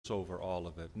rules over all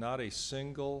of it. Not a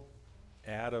single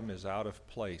atom is out of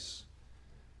place.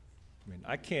 I mean,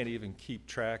 I can't even keep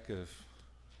track of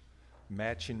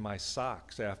matching my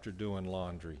socks after doing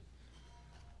laundry.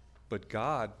 But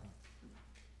God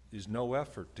is no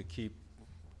effort to keep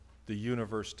the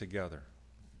universe together.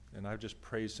 And I just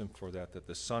praise him for that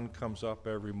the sun comes up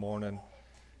every morning,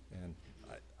 and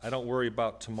I don't worry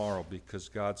about tomorrow because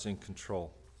God's in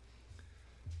control.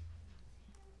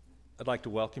 I'd like to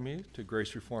welcome you to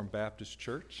Grace Reformed Baptist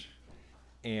Church.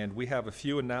 And we have a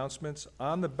few announcements.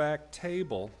 On the back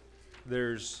table,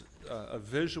 there's a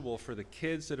visual for the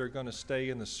kids that are going to stay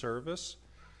in the service.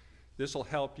 This will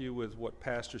help you with what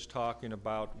Pastor's talking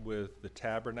about with the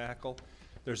tabernacle.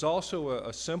 There's also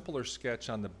a simpler sketch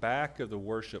on the back of the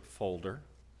worship folder.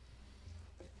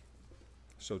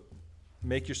 So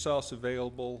make yourselves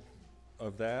available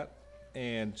of that.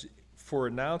 And for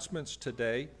announcements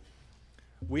today,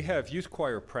 we have youth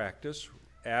choir practice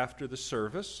after the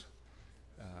service.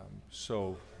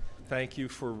 So thank you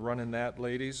for running that,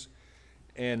 ladies.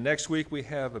 And next week we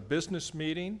have a business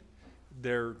meeting.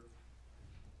 There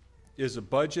is a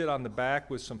budget on the back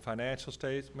with some financial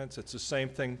statements. It's the same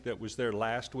thing that was there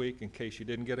last week in case you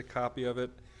didn't get a copy of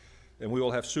it. And we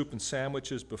will have soup and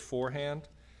sandwiches beforehand.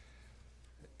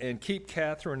 And keep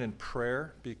Catherine in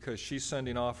prayer because she's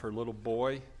sending off her little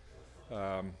boy.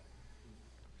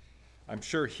 I'm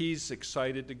sure he's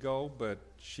excited to go, but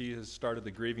she has started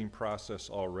the grieving process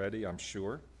already, I'm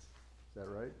sure. Is that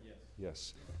right?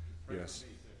 Yes. Yes.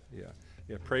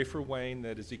 Yeah. Pray for Wayne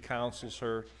that as he counsels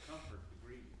her. Comfort the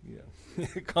grieving.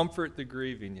 Yeah. Comfort the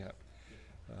grieving, yeah.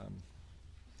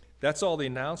 That's all the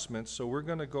announcements, so we're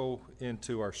going to go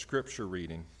into our scripture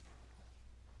reading.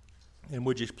 And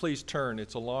would you please turn?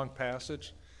 It's a long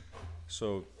passage,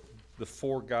 so the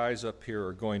four guys up here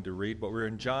are going to read, but we're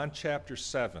in John chapter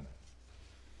 7.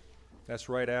 That's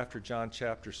right after John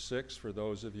chapter 6 for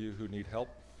those of you who need help.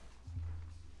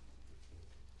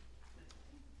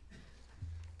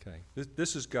 Okay,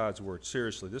 this is God's word.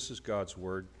 Seriously, this is God's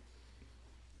word.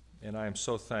 And I am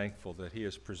so thankful that he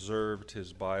has preserved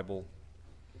his Bible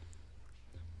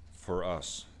for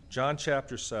us. John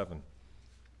chapter 7.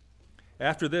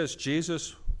 After this,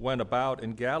 Jesus went about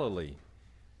in Galilee.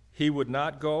 He would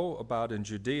not go about in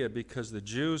Judea because the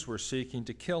Jews were seeking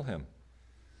to kill him.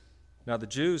 Now the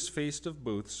Jews' feast of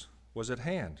booths was at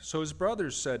hand. So his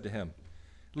brothers said to him,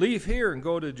 "Leave here and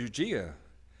go to Judea,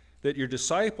 that your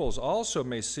disciples also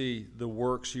may see the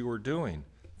works you are doing.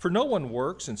 For no one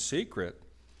works in secret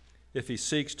if he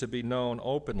seeks to be known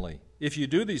openly. If you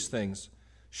do these things,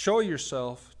 show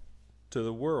yourself to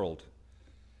the world."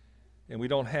 And we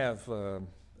don't have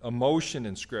emotion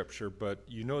in Scripture, but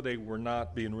you know they were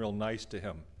not being real nice to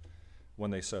him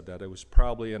when they said that. It was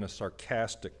probably in a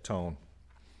sarcastic tone.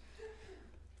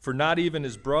 For not even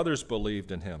his brothers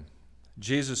believed in him.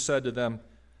 Jesus said to them,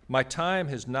 "My time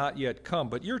has not yet come,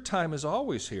 but your time is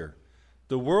always here.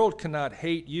 The world cannot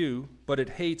hate you, but it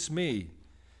hates me,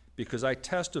 because I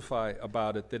testify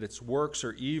about it that its works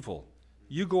are evil.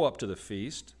 You go up to the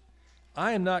feast.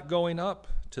 I am not going up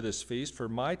to this feast, for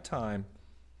my time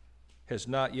has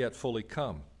not yet fully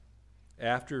come."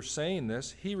 After saying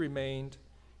this, he remained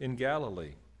in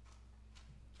Galilee.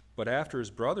 But after his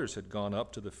brothers had gone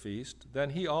up to the feast,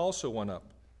 then he also went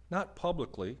up, not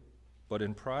publicly, but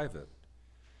in private.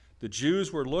 The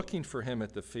Jews were looking for him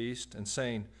at the feast and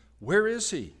saying, "Where is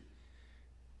he?"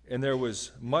 And there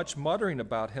was much muttering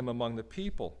about him among the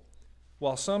people.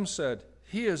 While some said,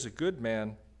 "He is a good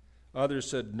man," others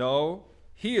said, "No,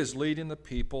 he is leading the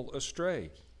people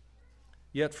astray."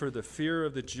 Yet for the fear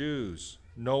of the Jews,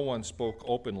 no one spoke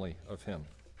openly of him.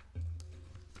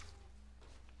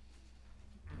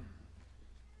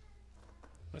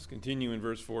 Let's continue in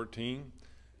verse 14.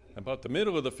 About the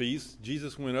middle of the feast,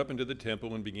 Jesus went up into the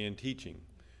temple and began teaching.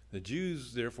 The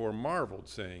Jews therefore marveled,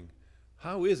 saying,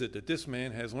 "How is it that this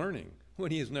man has learning,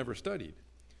 when he has never studied?"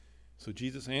 So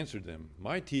Jesus answered them,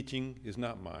 "My teaching is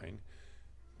not mine,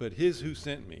 but his who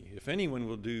sent me. If anyone's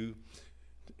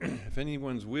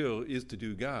will is to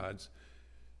do God's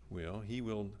will, he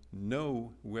will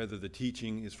know whether the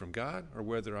teaching is from God or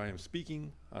whether I am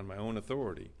speaking on my own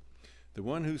authority. The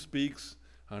one who speaks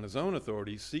on his own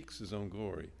authority seeks his own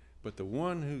glory, but the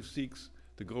one who seeks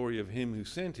the glory of him who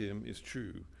sent him is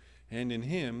true, and in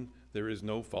him there is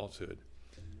no falsehood.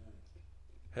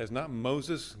 Has not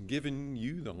Moses given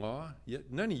you the law?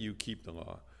 Yet none of you keep the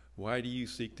law. Why do you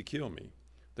seek to kill me?"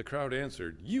 The crowd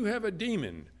answered, "You have a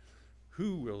demon.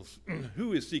 Who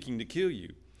is seeking to kill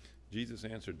you?" Jesus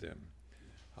answered them,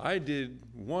 "I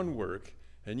did one work,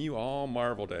 and you all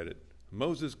marveled at it.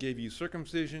 Moses gave you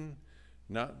circumcision,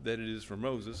 not that it is from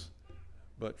Moses,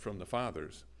 but from the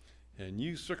fathers. and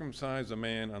you circumcise a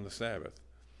man on the Sabbath.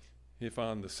 If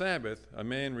on the Sabbath a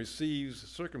man receives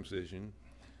circumcision,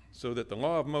 so that the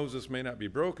law of Moses may not be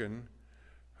broken,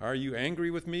 are you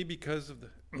angry with me because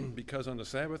on the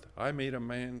Sabbath I made a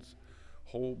man's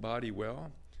whole body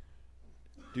well?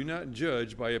 Do not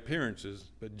judge by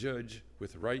appearances, but judge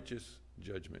with righteous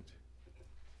judgment.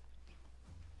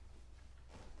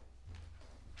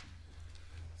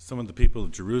 Some of the people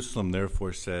of Jerusalem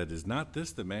therefore said, "Is not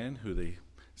this the man who they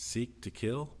seek to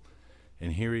kill?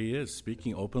 And here he is,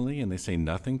 speaking openly, and they say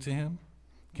nothing to him?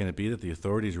 Can it be that the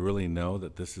authorities really know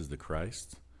that this is the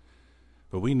Christ?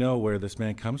 But we know where this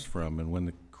man comes from, and when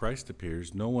the Christ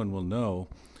appears, no one will know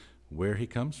where he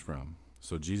comes from."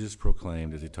 So Jesus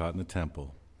proclaimed as he taught in the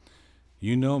temple,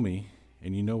 "You know me,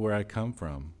 and you know where I come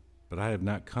from, but I have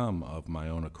not come of my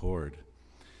own accord.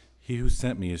 He who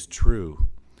sent me is true,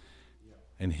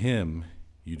 and him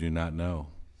you do not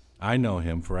know. I know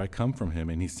him, for I come from him,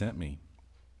 and he sent me."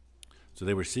 So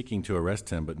they were seeking to arrest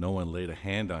him, but no one laid a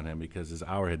hand on him because his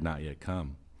hour had not yet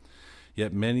come.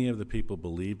 Yet many of the people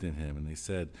believed in him, and they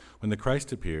said, "When the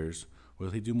Christ appears,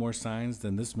 will he do more signs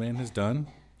than this man has done?"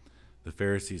 The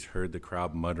Pharisees heard the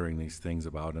crowd muttering these things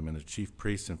about him, and the chief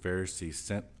priests and Pharisees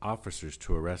sent officers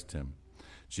to arrest him.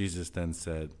 Jesus then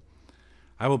said,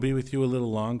 "I will be with you a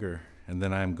little longer, and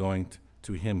then I am going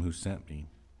to him who sent me.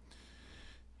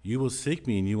 You will seek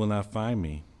me, and you will not find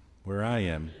me. Where I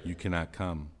am, you cannot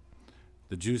come."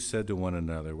 The Jews said to one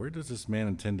another, "Where does this man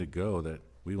intend to go that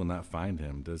we will not find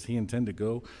him? Does he intend to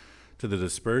go to the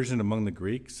dispersion among the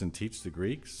Greeks and teach the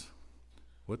Greeks?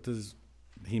 What does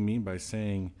he mean by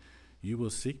saying, 'You will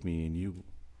seek me and you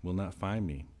will not find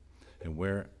me, and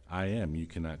where I am you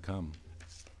cannot come'?"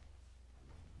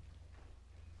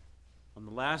 On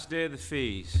the last day of the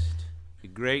feast, the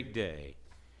great day,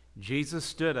 Jesus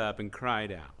stood up and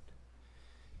cried out,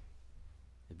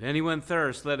 "If anyone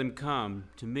thirsts, let him come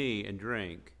to me and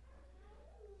drink.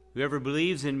 Whoever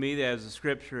believes in me, as the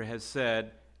scripture has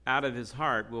said, out of his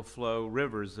heart will flow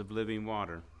rivers of living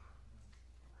water."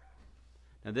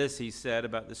 Now this he said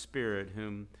about the Spirit,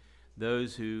 whom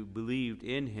those who believed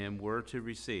in him were to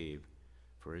receive,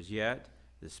 for as yet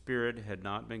the Spirit had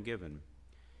not been given,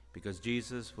 because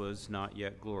Jesus was not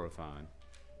yet glorified.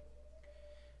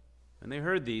 When they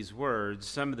heard these words,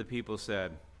 some of the people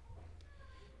said,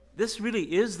 "This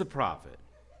really is the prophet."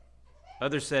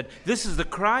 Others said, "This is the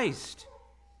Christ."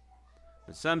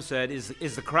 But some said,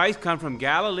 Is the Christ come from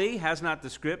Galilee? Has not the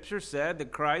scripture said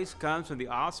that Christ comes from the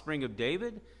offspring of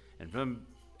David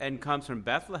and comes from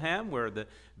Bethlehem, where the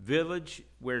village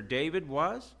where David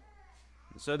was?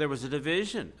 And so there was a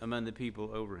division among the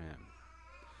people over him.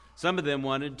 Some of them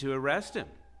wanted to arrest him,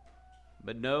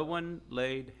 but no one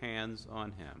laid hands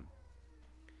on him.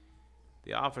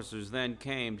 The officers then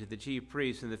came to the chief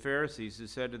priests and the Pharisees, who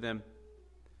said to them,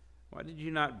 "Why did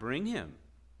you not bring him?"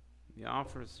 The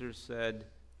officers said,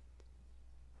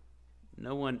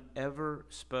 "No one ever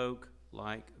spoke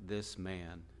like this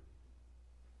man."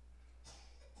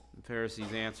 The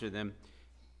Pharisees answered them,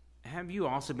 "Have you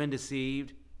also been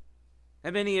deceived?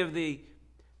 Have any of the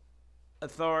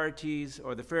authorities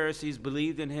or the Pharisees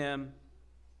believed in him?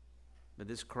 But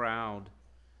this crowd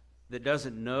that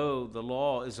doesn't know the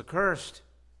law is accursed."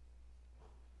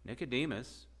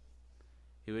 Nicodemus,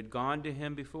 who had gone to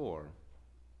him before,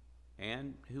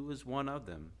 and who was one of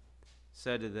them,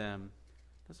 said to them,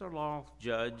 "Does our law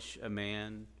judge a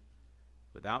man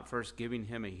without first giving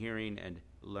him a hearing and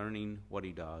learning what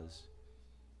he does?"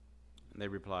 And they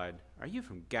replied, "Are you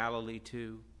from Galilee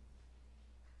too?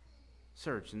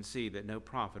 Search and see that no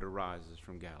prophet arises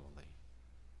from Galilee."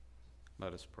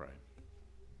 Let us pray.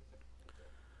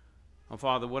 Oh,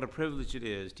 Father, what a privilege it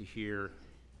is to hear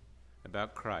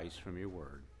about Christ from your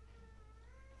word.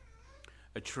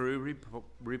 A true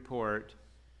report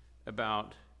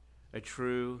about a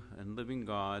true and living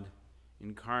God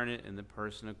incarnate in the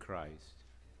person of Christ.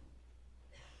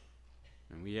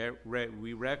 And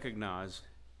we recognize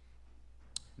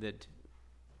that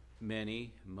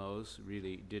most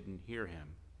really didn't hear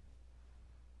him.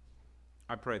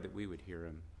 I pray that we would hear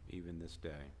him even this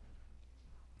day.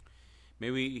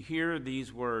 May we hear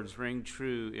these words ring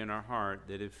true in our heart,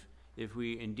 that if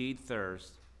we indeed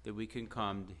thirst, that we can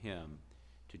come to him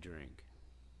to drink.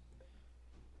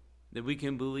 That we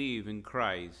can believe in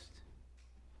Christ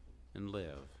and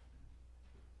live,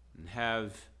 and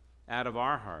have out of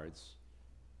our hearts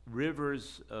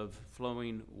rivers of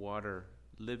flowing water,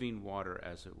 living water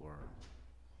as it were.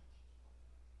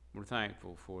 We're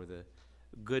thankful for the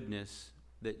goodness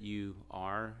that you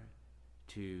are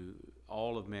to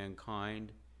all of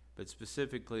mankind, but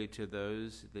specifically to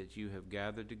those that you have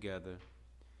gathered together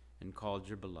and called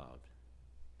your beloved.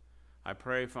 I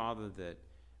pray, Father, that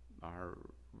our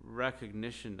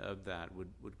recognition of that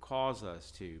would cause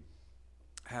us to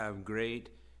have great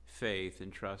faith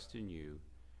and trust in you,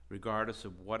 regardless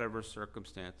of whatever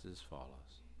circumstances fall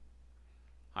us.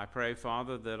 I pray,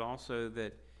 Father, that also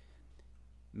that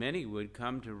many would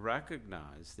come to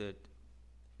recognize that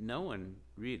no one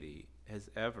really has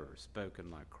ever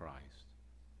spoken like Christ.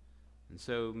 And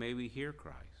so may we hear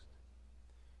Christ.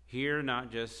 Hear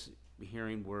not just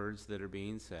hearing words that are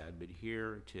being said, but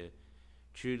hear to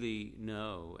truly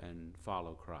know and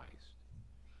follow Christ.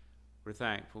 We're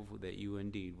thankful that you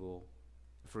indeed will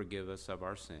forgive us of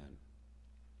our sin,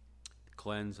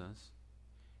 cleanse us,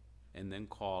 and then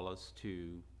call us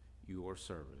to your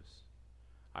service.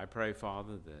 I pray,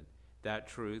 Father, that that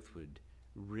truth would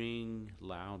ring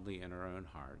loudly in our own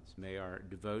hearts. May our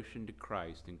devotion to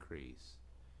Christ increase.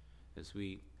 As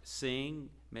we sing,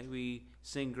 may we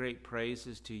sing great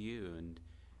praises to you, and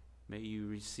may you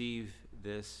receive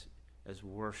this as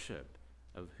worship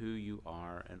of who you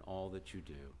are and all that you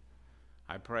do.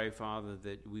 I pray, Father,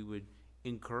 that we would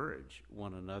encourage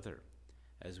one another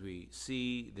as we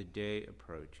see the day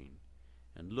approaching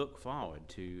and look forward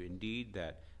to indeed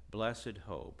that blessed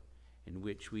hope in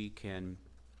which we can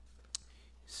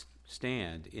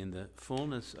stand in the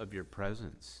fullness of your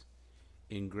presence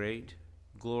in great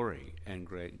glory and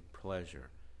great pleasure.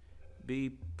 Be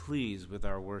pleased with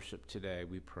our worship today,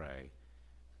 we pray.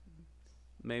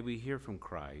 May we hear from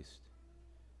Christ,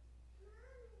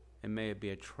 and may it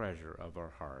be a treasure of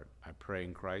our heart. I pray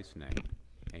in Christ's name.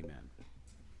 Amen.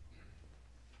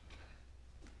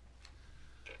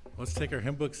 Let's take our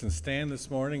hymn books and stand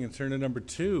this morning and turn to number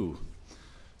 2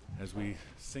 as we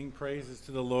sing praises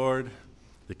to the Lord,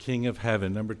 the King of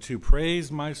heaven. Number 2,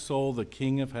 praise my soul, the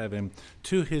King of heaven.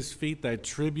 To his feet thy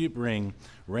tribute bring,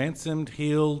 ransomed,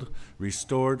 healed,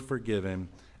 restored, forgiven,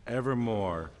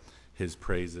 evermore his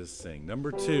praises sing.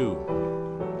 Number 2.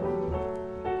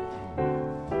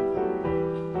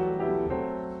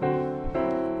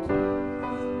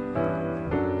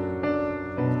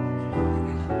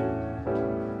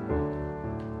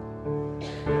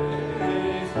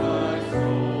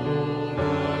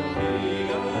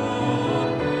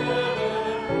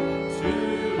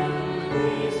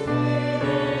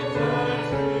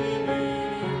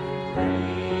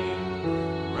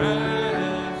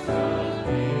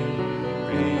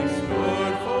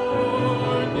 Restored for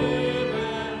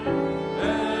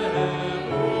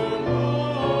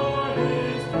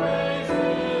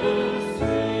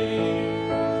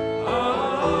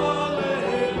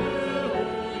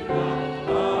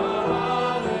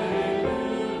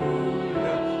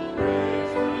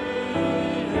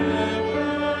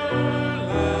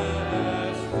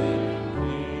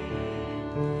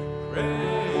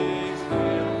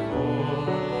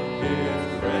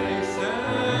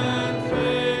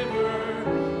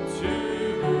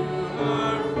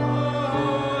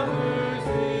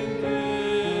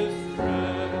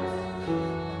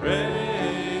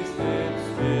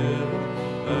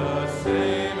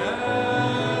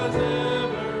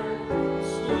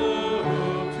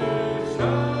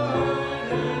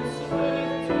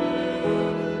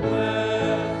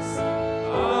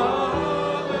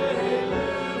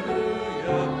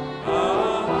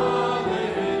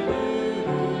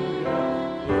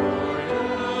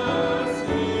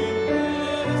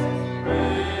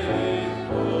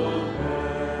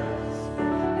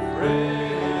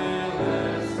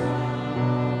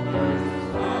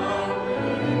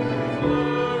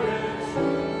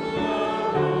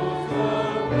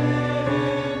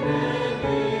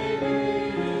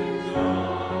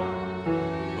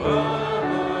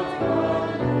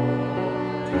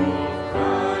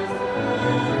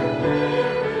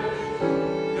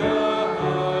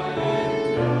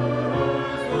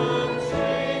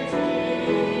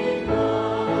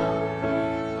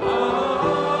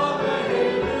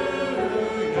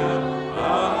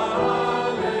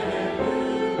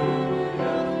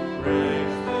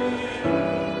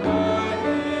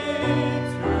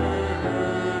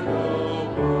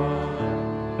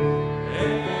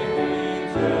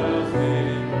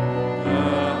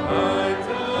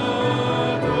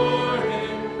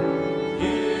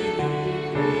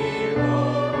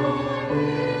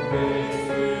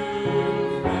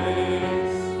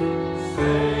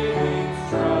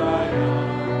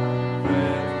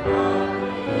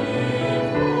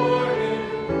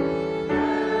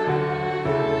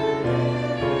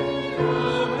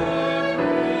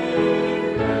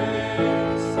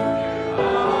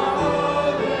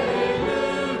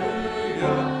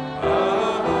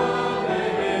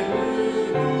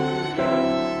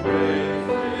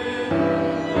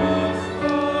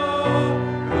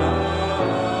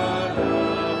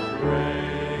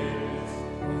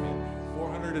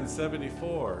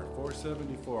 574.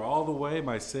 474. All the way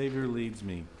my Savior leads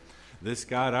me. This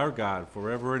God, our God,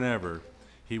 forever and ever,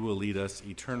 he will lead us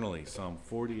eternally. Psalm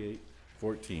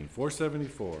 48:14.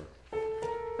 474.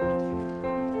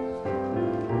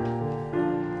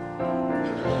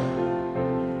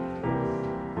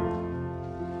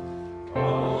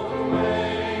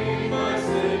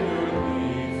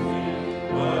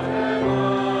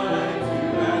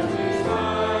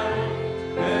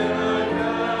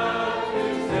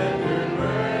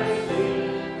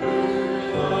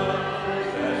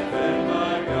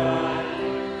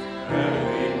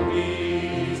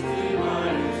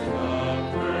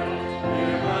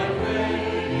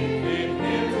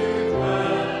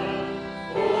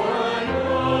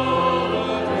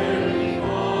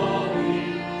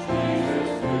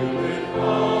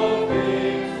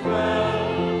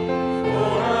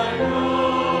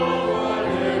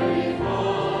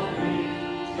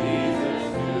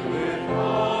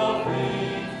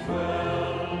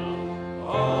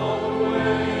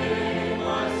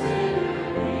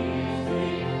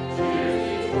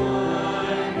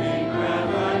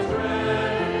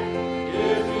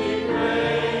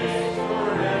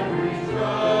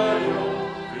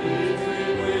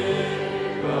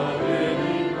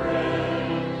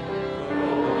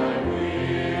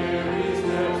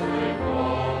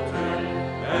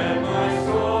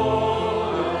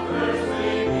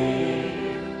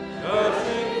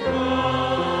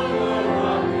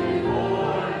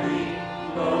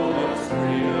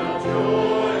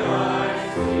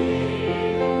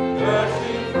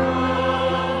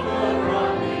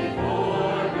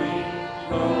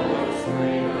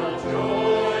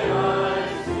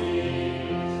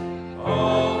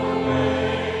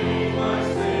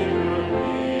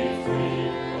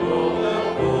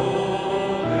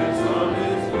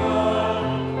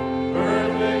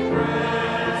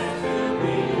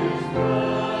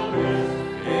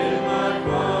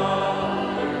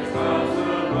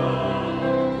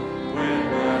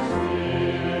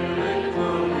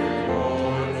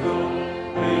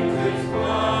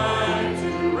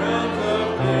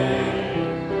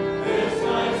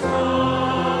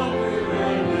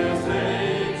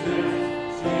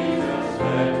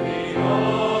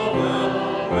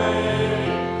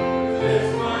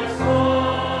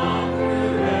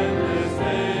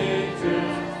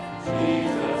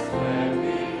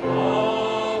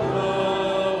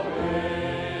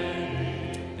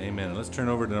 Turn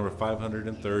over to number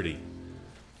 530.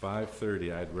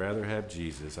 530, I'd rather have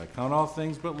Jesus. I count all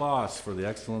things but loss for the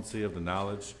excellency of the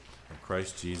knowledge of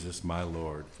Christ Jesus my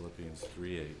Lord. Philippians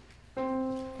 3:8.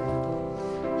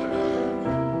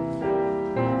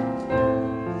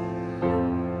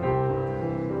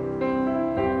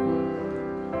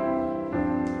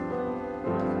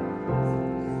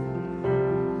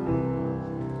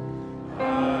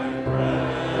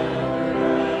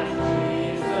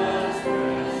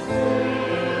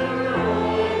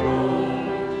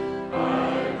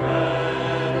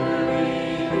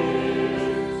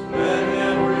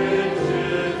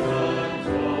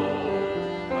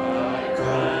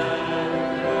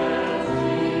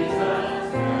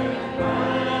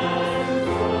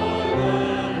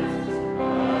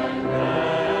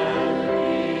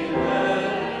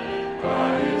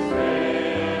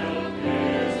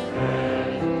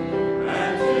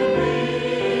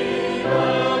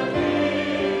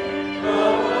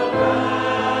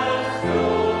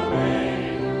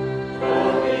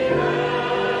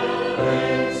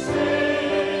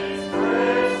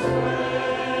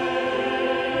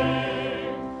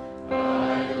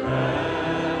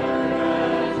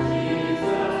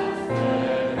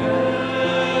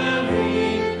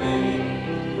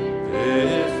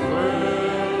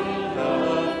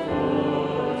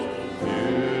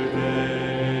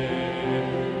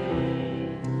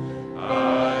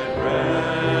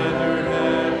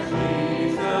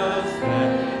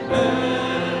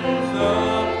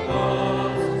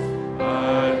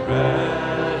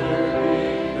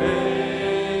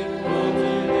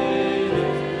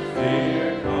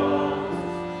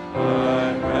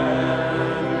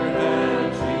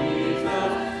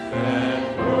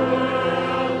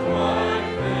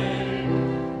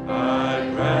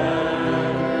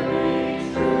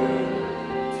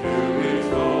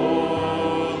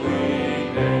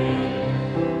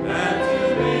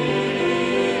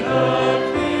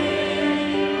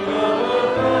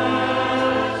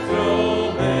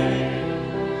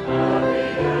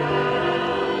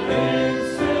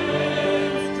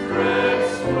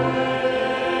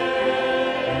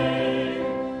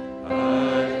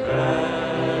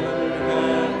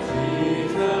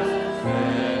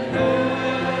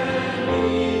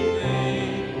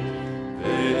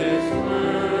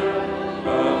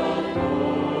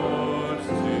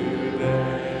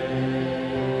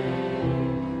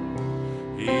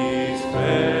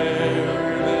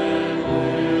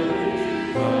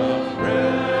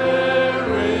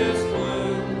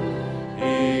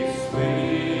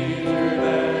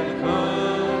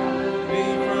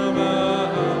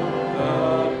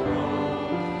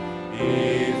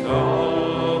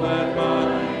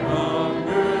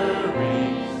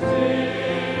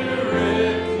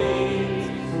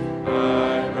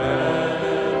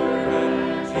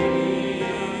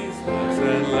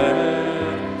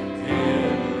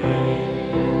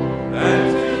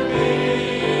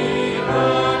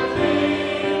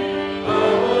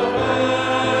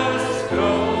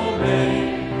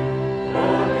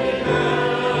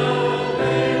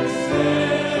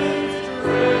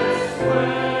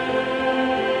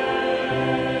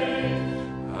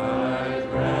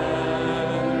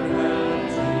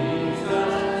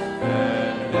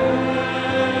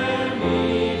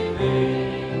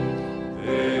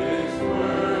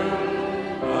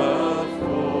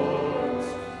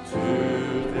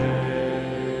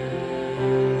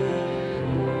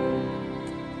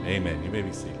 Amen. You may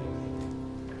be seated.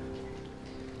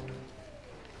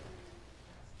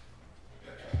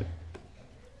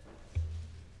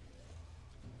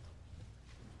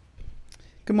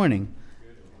 Good morning.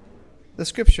 The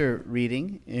scripture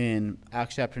reading in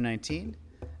Acts chapter 19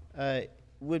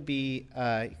 would be,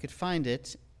 you could find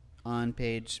it on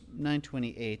page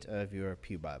 928 of your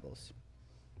Pew Bibles.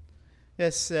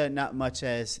 Yes, not much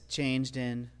has changed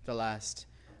in the last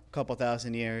couple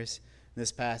thousand years. In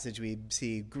this passage we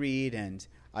see greed and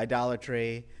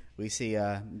idolatry. We see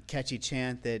a catchy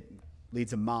chant that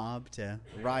leads a mob to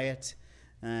riot.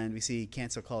 And we see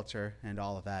cancel culture and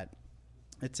all of that.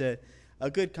 It's a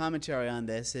good commentary on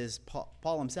this is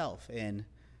Paul himself in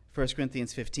 1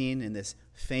 Corinthians 15 in this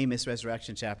famous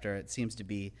resurrection chapter. It seems to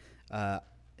be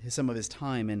some of his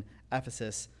time in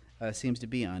Ephesus seems to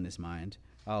be on his mind.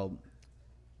 I'll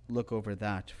look over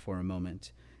that for a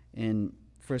moment. In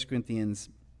 1 Corinthians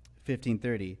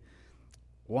 15:30,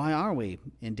 why are we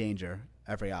in danger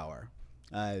every hour?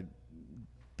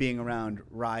 Being around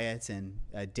riots and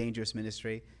dangerous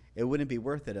ministry, it wouldn't be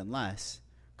worth it unless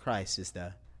Christ is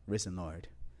the risen Lord.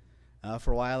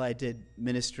 For a while I did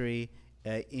ministry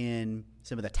in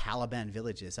some of the Taliban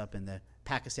villages up in the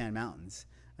Pakistan mountains,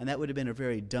 and that would have been a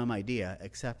very dumb idea,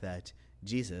 except that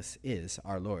Jesus is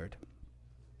our Lord.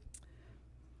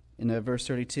 In verse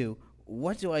 32,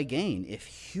 what do I gain if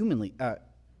humanly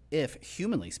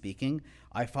speaking,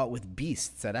 I fought with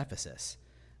beasts at Ephesus?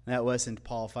 That wasn't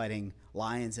Paul fighting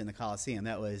lions in the Colosseum.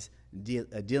 That was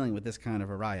dealing with this kind of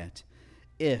a riot.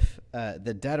 If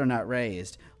the dead are not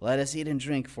raised, let us eat and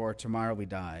drink, for tomorrow we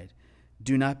died.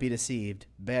 Do not be deceived.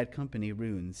 Bad company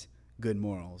ruins good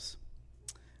morals.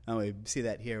 And we see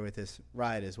that here with this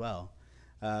riot as well.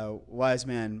 Wise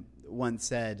man once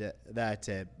said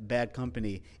that bad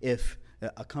company, if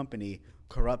a company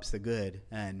corrupts the good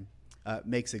and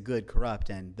makes the good corrupt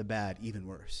and the bad even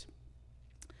worse.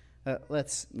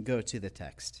 Let's go to the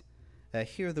text.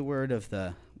 Hear the word of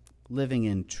the living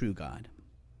and true God.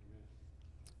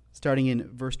 Starting in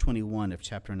verse 21 of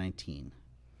chapter 19.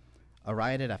 A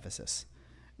riot at Ephesus.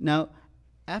 Now,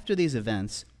 after these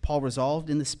events, Paul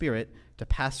resolved in the Spirit to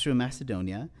pass through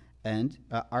Macedonia and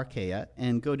Achaia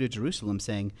and go to Jerusalem,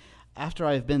 saying, after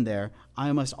I have been there,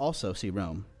 I must also see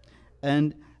Rome.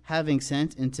 And having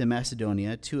sent into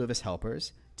Macedonia 2 of his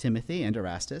helpers, Timothy and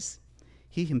Erastus,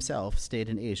 he himself stayed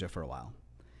in Asia for a while.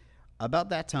 About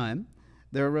that time,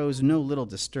 there arose no little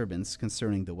disturbance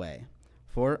concerning the way.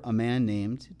 For a man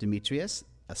named Demetrius,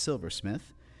 a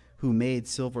silversmith, who made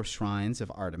silver shrines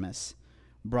of Artemis,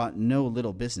 brought no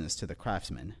little business to the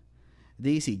craftsmen.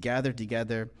 These he gathered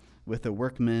together with the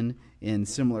workmen in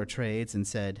similar trades and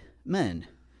said, men,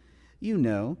 you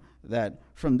know that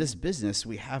from this business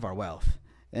we have our wealth,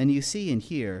 and you see and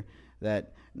hear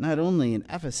that not only in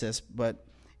Ephesus, but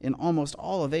in almost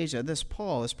all of Asia, this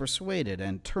Paul has persuaded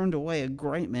and turned away a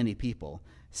great many people,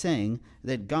 saying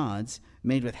that gods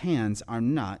made with hands are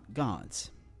not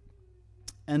gods.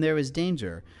 And there is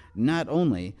danger not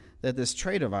only that this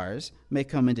trade of ours may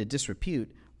come into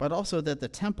disrepute, but also that the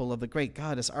temple of the great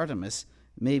goddess Artemis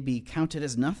may be counted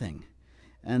as nothing,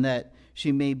 and that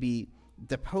she may be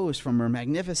deposed from her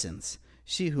magnificence,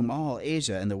 she whom all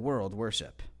Asia and the world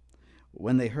worship.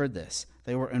 When they heard this,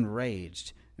 they were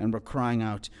enraged and were crying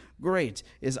out, great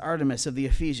is Artemis of the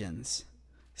Ephesians.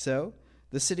 So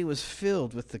the city was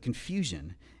filled with the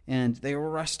confusion, and they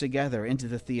rushed together into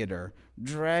the theater,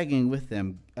 dragging with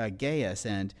them Gaius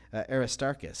and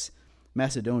Aristarchus,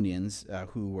 Macedonians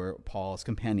who were Paul's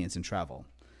companions in travel.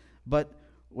 But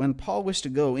when Paul wished to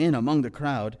go in among the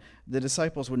crowd, the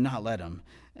disciples would not let him,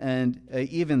 and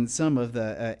even some of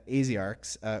the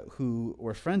Asiarchs who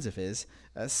were friends of his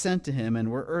sent to him and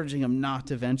were urging him not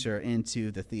to venture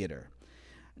into the theater.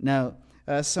 Now,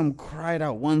 some cried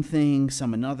out one thing,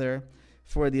 some another,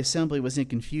 for the assembly was in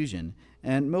confusion,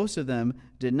 and most of them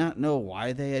did not know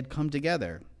why they had come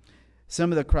together.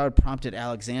 Some of the crowd prompted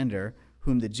Alexander,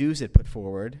 whom the Jews had put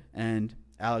forward, and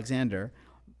Alexander,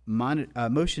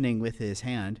 motioning with his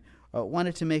hand,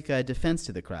 wanted to make a defense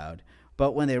to the crowd.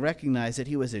 But when they recognized that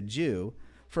he was a Jew,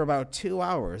 for about 2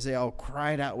 hours they all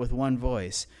cried out with one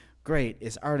voice, great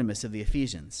is Artemis of the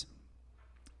Ephesians.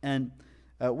 And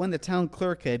when the town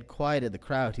clerk had quieted the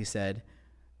crowd, he said,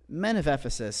 men of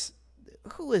Ephesus,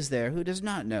 who is there who does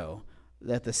not know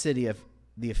that the city of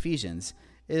the Ephesians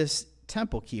is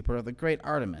temple keeper of the great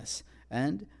Artemis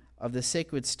and of the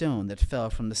sacred stone that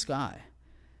fell from the sky?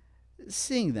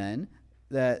 Seeing then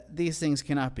that these things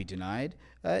cannot be denied,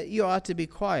 you ought to be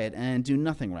quiet and do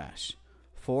nothing rash.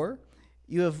 For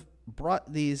you have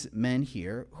brought these men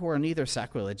here who are neither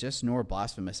sacrilegious nor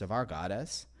blasphemous of our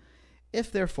goddess.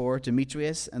 If therefore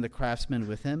Demetrius and the craftsmen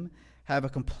with him have a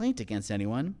complaint against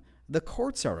anyone, the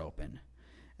courts are open,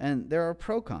 and there are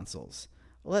proconsuls.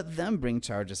 Let them bring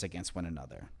charges against one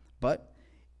another. But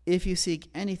if you seek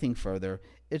anything further,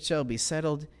 it shall be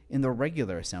settled in the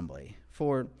regular assembly.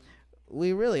 For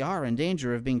we really are in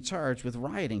danger of being charged with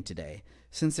rioting today,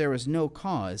 since there is no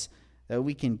cause that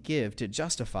we can give to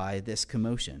justify this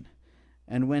commotion."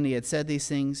 And when he had said these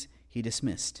things, he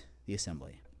dismissed the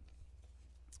assembly.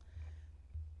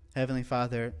 Heavenly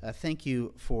Father, thank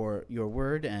you for your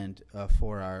word and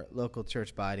for our local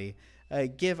church body.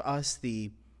 Give us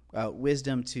the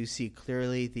wisdom to see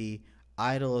clearly the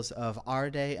idols of our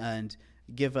day, and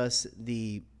give us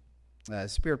the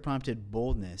Spirit-prompted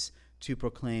boldness to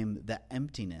proclaim the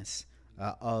emptiness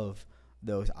of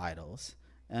those idols,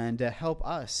 and help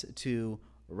us to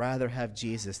rather have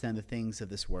Jesus than the things of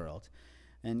this world.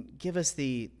 And give us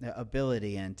the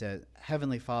ability, and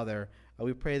Heavenly Father,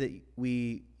 we pray that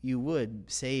you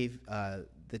would save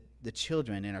the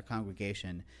children in our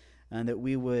congregation, and that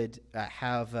we would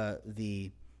have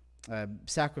the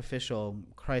sacrificial,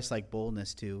 Christ-like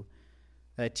boldness to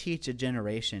teach a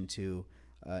generation to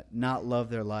not love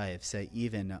their lives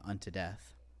even unto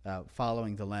death,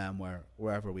 following the Lamb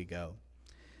wherever we go.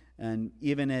 And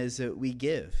even as we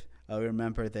give,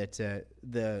 remember that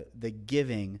the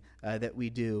giving that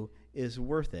we do is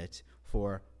worth it,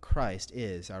 for Christ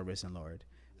is our risen Lord.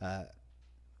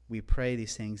 We pray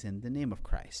these things in the name of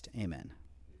Christ. Amen.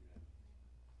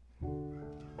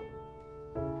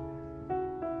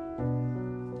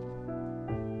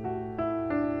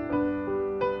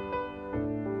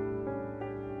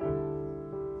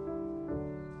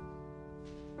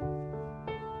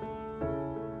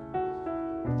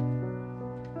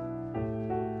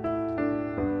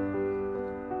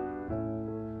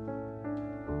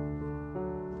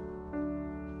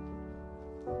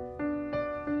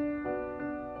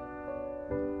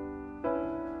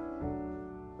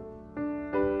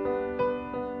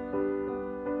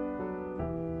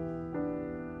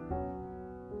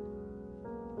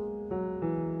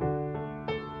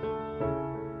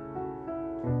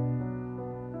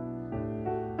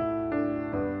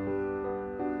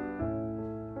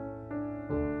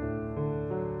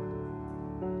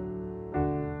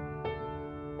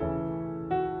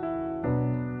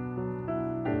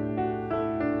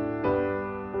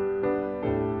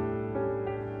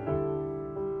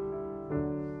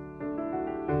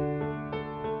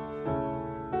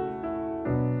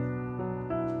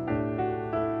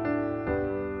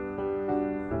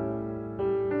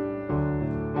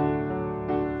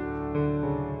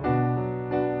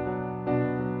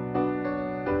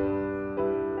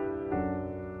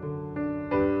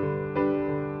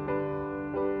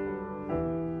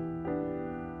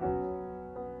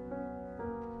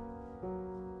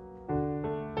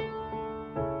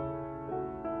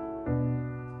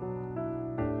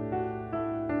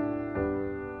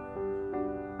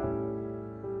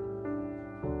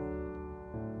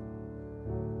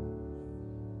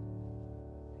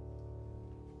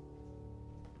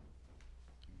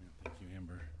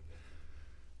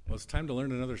 Well, it's time to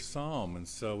learn another psalm, and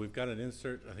so we've got an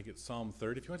insert. I think it's Psalm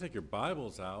 30. If you want to take your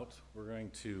Bibles out, we're going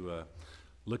to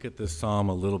look at this psalm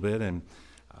a little bit. And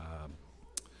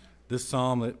this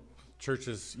psalm that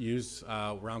churches use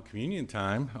around communion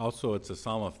time, also it's a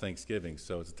psalm of thanksgiving.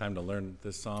 So it's a time to learn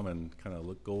this psalm and kind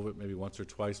of go over it maybe once or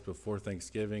twice before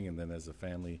Thanksgiving, and then as a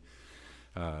family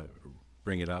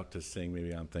bring it out to sing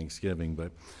maybe on Thanksgiving.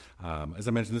 But as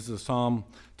I mentioned, this is a psalm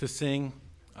to sing.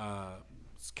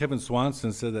 Kevin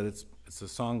Swanson said that it's a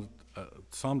psalm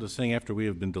to sing after we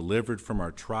have been delivered from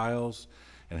our trials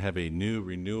and have a new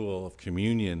renewal of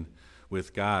communion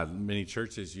with God. Many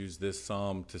churches use this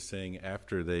psalm to sing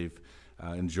after they've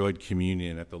enjoyed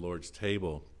communion at the Lord's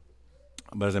table.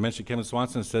 But as I mentioned, Kevin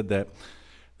Swanson said that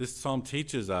this psalm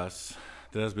teaches us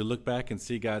that as we look back and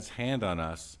see God's hand on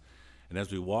us, and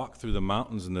as we walk through the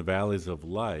mountains and the valleys of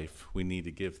life, we need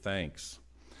to give thanks.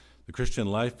 The Christian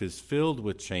life is filled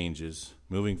with changes,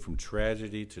 moving from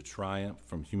tragedy to triumph,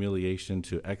 from humiliation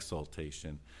to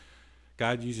exaltation.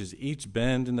 God uses each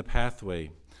bend in the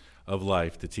pathway of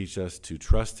life to teach us to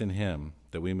trust in Him,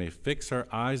 that we may fix our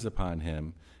eyes upon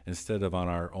Him instead of on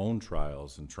our own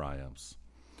trials and triumphs.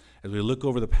 As we look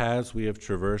over the paths we have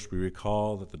traversed, we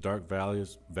recall that the dark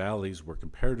valleys were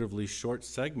comparatively short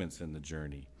segments in the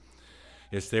journey.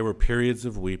 Yes, there were periods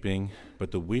of weeping,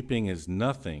 but the weeping is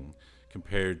nothing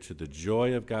compared to the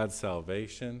joy of God's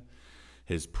salvation,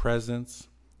 His presence,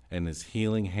 and His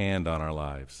healing hand on our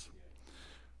lives.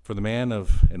 For the man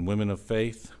and women of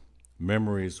faith,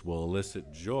 memories will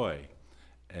elicit joy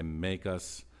and make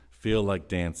us feel like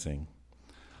dancing.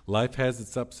 Life has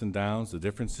its ups and downs. The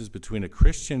differences between a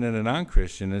Christian and a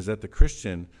non-Christian is that the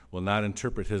Christian will not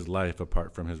interpret his life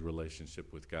apart from his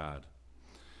relationship with God.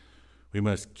 We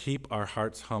must keep our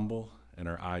hearts humble and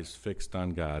our eyes fixed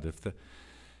on God.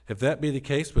 If that be the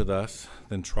case with us,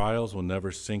 then trials will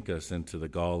never sink us into the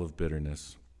gall of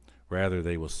bitterness. Rather,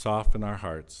 they will soften our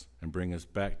hearts and bring us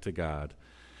back to God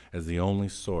as the only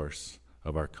source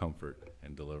of our comfort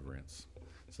and deliverance.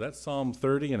 So that's Psalm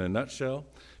 30 in a nutshell.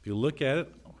 If you look at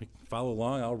it, follow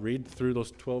along. I'll read through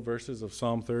those 12 verses of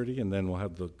Psalm 30, and then we'll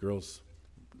have the girls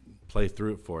play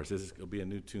through it for us. It'll be a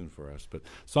new tune for us. But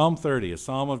Psalm 30, a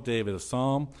psalm of David, a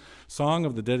song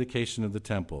of the dedication of the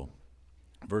temple.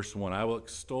 Verse 1, I will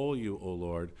extol you, O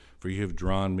Lord, for you have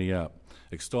drawn me up.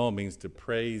 Extol means to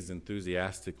praise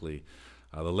enthusiastically.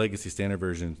 The Legacy Standard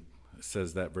Version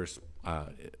says that verse a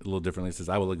little differently. It says,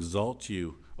 I will exalt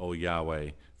you, O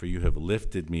Yahweh, for you have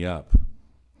lifted me up.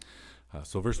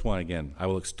 So verse 1 again, I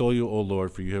will extol you, O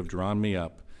Lord, for you have drawn me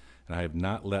up, and have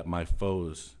not let my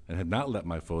foes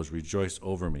rejoice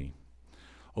over me.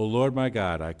 O Lord my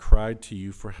God, I cried to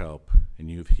you for help,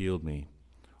 and you have healed me.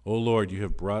 O Lord, you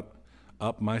have brought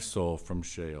up my soul from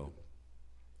Sheol.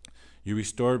 You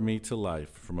restored me to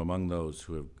life from among those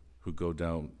who go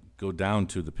down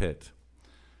to the pit.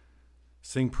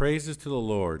 Sing praises to the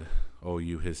Lord, O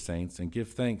you his saints, and give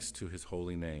thanks to his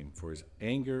holy name, for his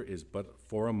anger is but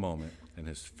for a moment, and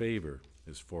his favor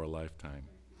is for a lifetime.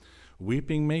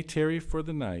 Weeping may tarry for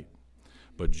the night,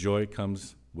 but joy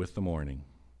comes with the morning.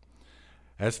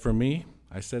 As for me,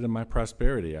 I said in my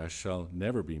prosperity, I shall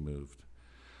never be moved.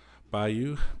 By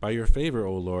your favor,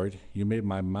 O Lord, you made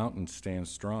my mountain stand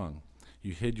strong.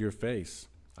 You hid your face.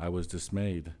 I was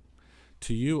dismayed.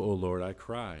 To you, O Lord, I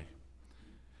cry,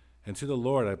 and to the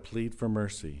Lord I plead for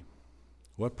mercy.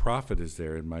 What profit is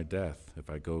there in my death if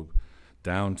I go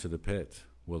down to the pit?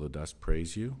 Will the dust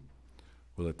praise you?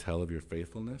 Will it tell of your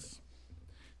faithfulness?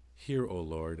 Hear, O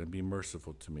Lord, and be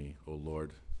merciful to me, O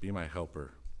Lord, be my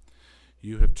helper.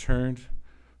 You have turned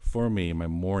for me my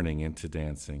mourning into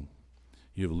dancing.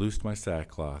 You have loosed my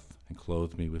sackcloth and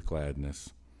clothed me with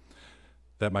gladness,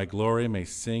 that my glory may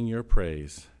sing your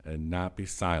praise and not be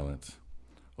silent.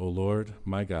 O Lord,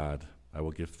 my God, I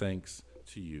will give thanks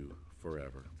to you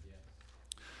forever.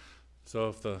 So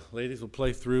if the ladies will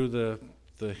play through the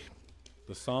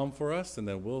psalm for us, and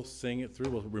then we'll sing it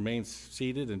through. We'll remain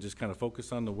seated and just kind of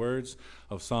focus on the words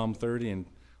of Psalm 30 and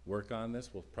work on this.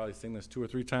 We'll probably sing this 2 or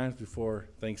 3 times before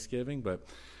Thanksgiving, but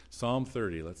Psalm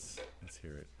 30, let's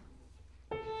hear it.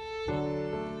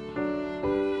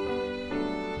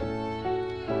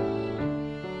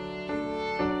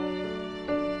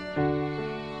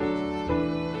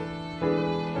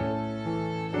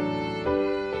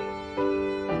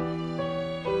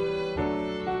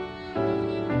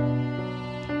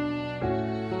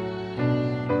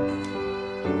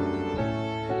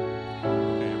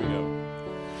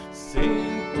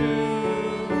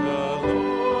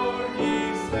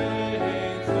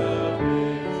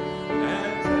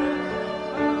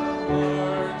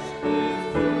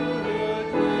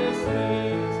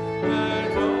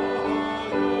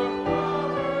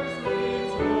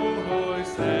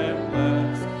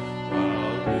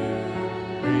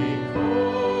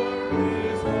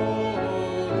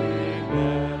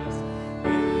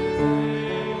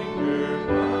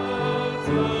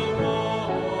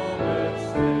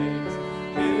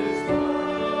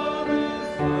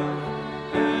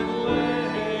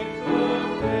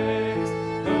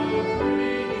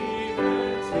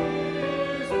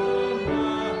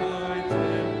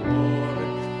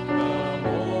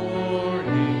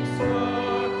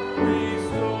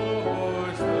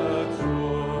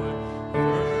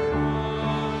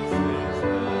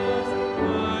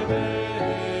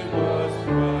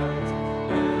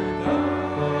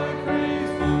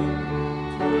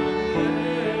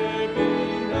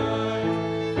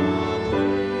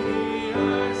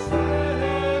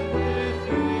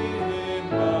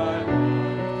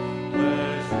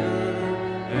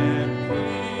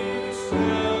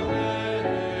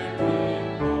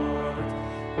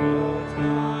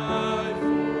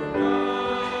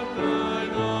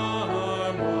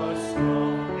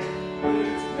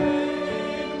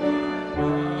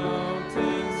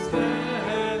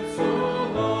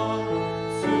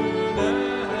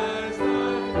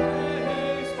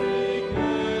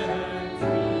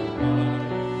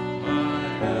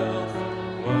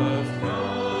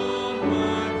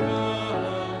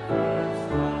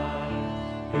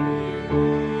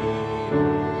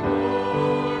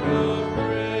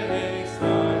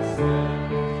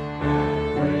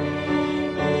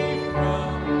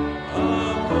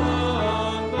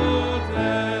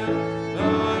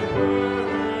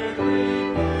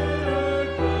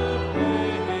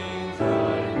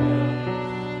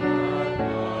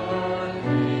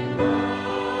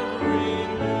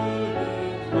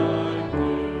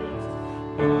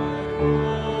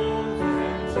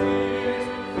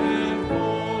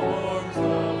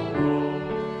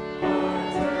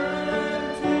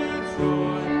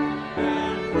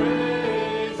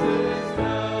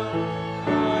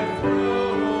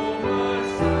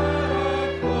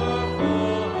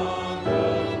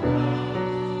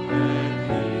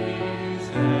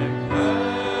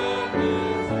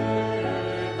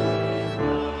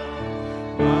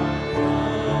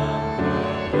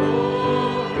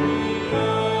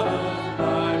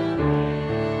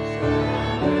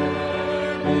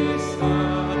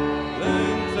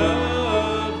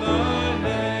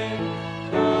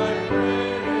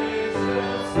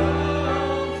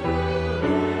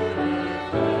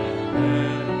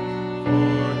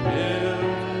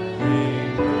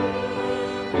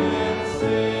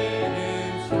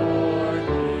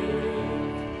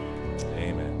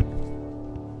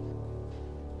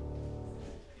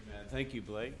 Thank you,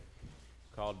 Blake.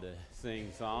 Called to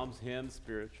sing psalms, hymns,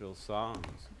 spiritual songs.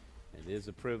 It is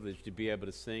a privilege to be able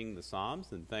to sing the psalms,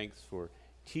 and thanks for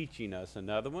teaching us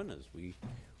another one as we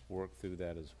work through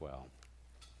that as well.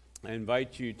 I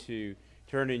invite you to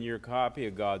turn in your copy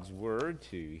of God's Word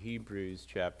to Hebrews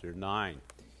chapter 9.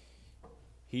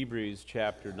 Hebrews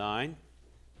chapter 9.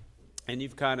 And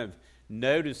you've kind of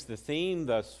noticed the theme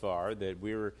thus far that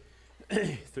we're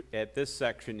at this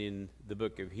section in the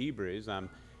book of Hebrews. I'm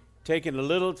taking a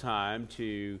little time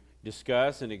to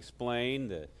discuss and explain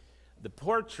the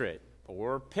portrait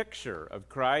or picture of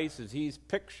Christ as he's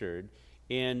pictured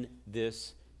in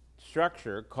this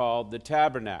structure called the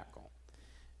tabernacle.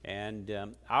 And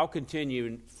I'll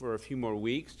continue for a few more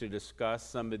weeks to discuss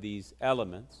some of these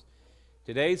elements.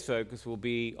 Today's focus will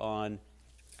be on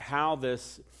how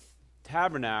this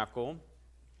tabernacle,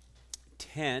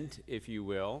 tent, if you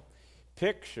will,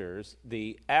 pictures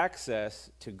the access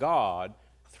to God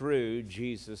through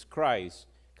Jesus Christ,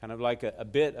 kind of like a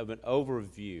bit of an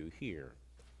overview here.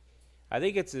 I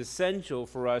think it's essential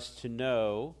for us to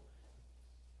know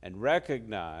and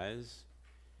recognize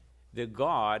that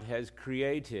God has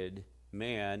created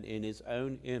man in his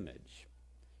own image,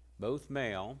 both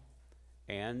male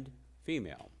and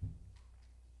female.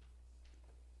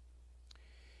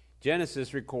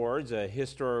 Genesis records a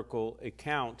historical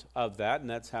account of that, and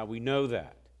that's how we know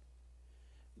that.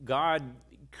 God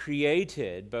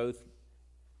created both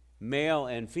male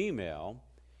and female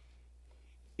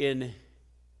in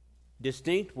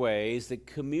distinct ways that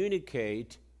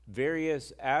communicate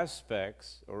various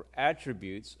aspects or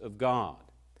attributes of God.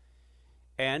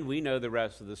 And we know the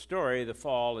rest of the story, the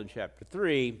fall in chapter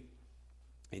 3.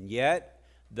 And yet,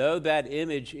 though that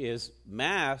image is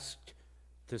masked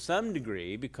to some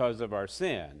degree because of our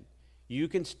sin, you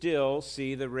can still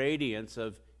see the radiance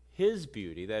of his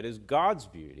beauty, that is God's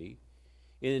beauty,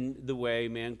 in the way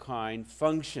mankind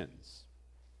functions.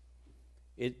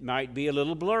 It might be a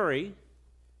little blurry,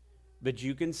 but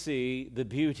you can see the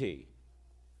beauty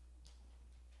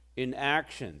in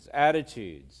actions,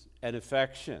 attitudes, and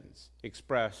affections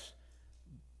expressed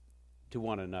to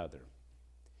one another.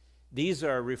 These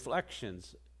are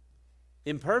reflections,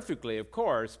 imperfectly, of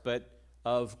course, but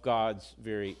of God's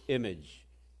very image,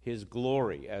 his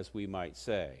glory, as we might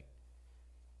say.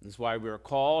 That's why we are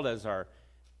called, as our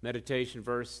meditation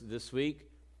verse this week,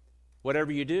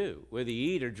 whatever you do, whether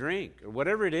you eat or drink or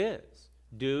whatever it is,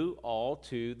 do all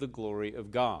to the glory of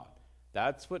God.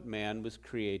 That's what man was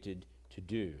created to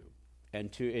do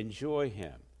and to enjoy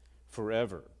him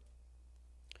forever.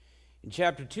 In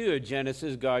chapter 2 of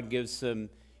Genesis, God gives some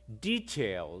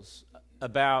details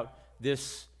about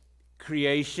this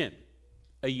creation,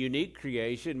 a unique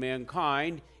creation,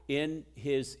 mankind in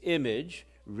his image,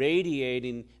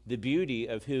 radiating the beauty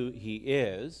of who he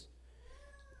is.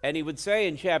 And he would say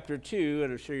in chapter 2,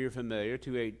 and I'm sure you're familiar,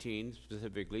 2:18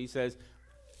 specifically, he says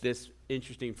this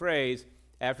interesting phrase,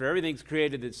 after everything's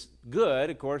created that's good,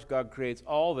 of course God creates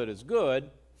all that is good,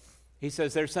 he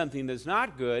says there's something that's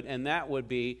not good, and that would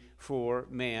be for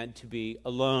man to be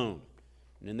alone.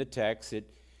 And in the text it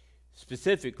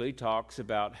specifically talks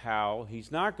about how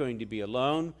he's not going to be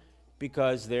alone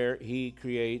because there he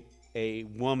creates a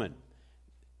woman.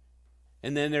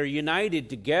 And then they're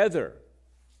united together,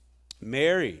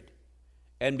 married,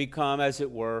 and become, as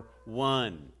it were,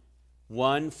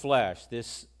 one flesh,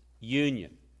 this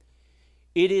union.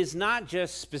 It is not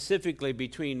just specifically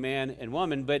between man and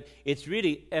woman, but it's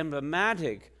really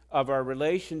emblematic of our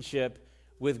relationship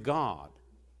with God.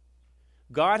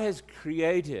 God has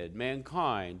created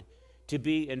mankind to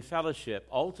be in fellowship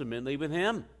ultimately with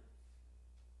him,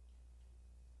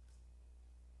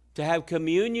 to have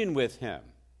communion with him.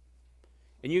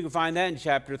 And you can find that in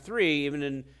chapter 3, even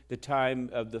in the time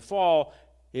of the fall.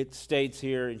 It states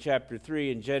here in chapter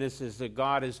 3 in Genesis that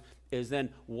God is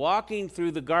then walking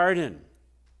through the garden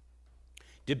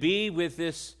to be with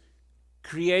this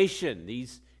creation,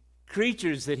 these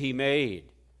creatures that he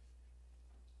made.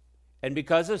 And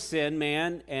because of sin,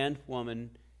 man and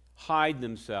woman hide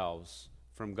themselves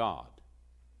from God,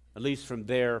 at least from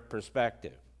their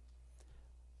perspective.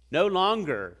 No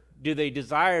longer do they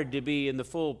desire to be in the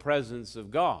full presence of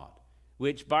God,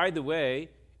 which, by the way,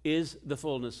 is the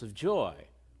fullness of joy.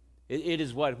 It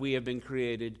is what we have been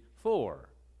created for.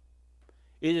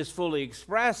 It is fully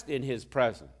expressed in his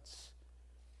presence.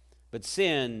 But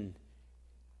sin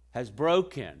has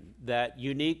broken that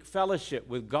unique fellowship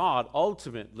with God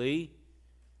ultimately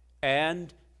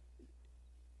and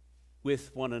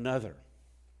with one another.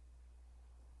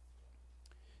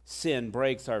 Sin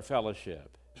breaks our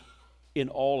fellowship in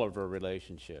all of our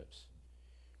relationships.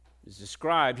 It's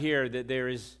described here that there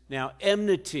is now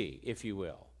enmity, if you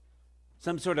will,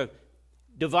 some sort of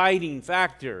dividing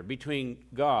factor between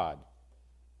God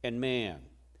and man.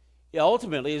 It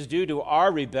ultimately is due to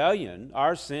our rebellion,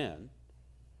 our sin.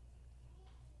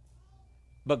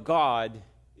 But God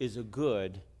is a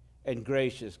good and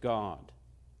gracious God.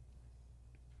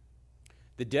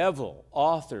 The devil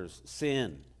authors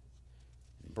sin,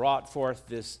 brought forth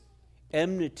this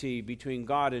enmity between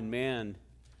God and man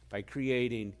by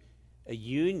creating a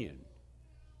union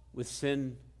with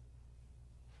sin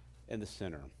and the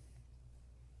sinner.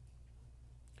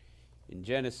 In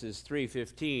Genesis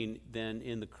 3:15, then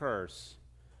in the curse,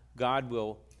 God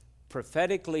will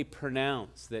prophetically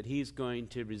pronounce that he's going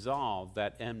to resolve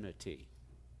that enmity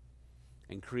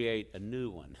and create a new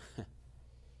one.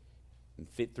 In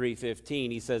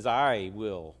 3:15, he says, I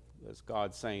will, that's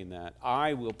God saying that,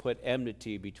 I will put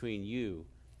enmity between you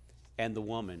and the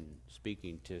woman,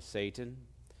 speaking to Satan.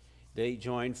 They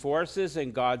join forces,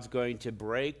 and God's going to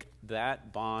break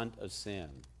that bond of sin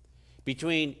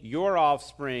between your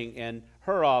offspring and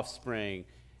her offspring.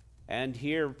 And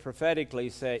here prophetically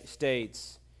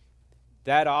states,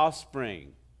 that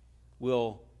offspring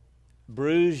will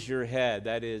bruise your head,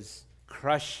 that is,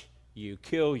 crush you,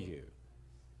 kill you,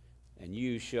 and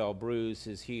you shall bruise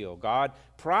his heel. God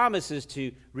promises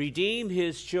to redeem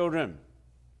his children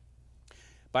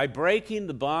by breaking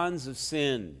the bonds of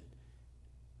sin.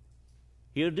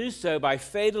 He'll do so by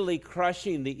fatally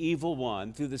crushing the evil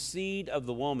one through the seed of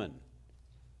the woman.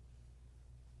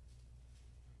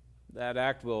 That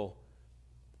act will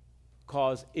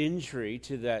cause injury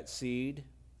to that seed.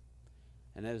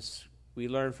 And as we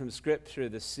learn from Scripture,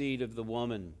 the seed of the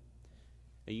woman,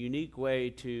 a unique way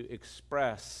to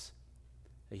express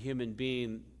a human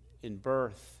being in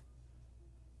birth,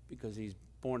 because he's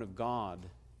born of God,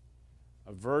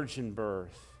 a virgin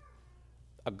birth,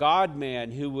 a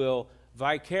God-man who will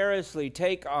vicariously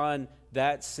take on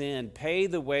that sin, pay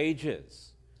the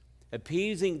wages,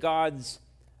 appeasing God's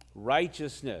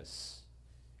righteousness,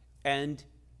 and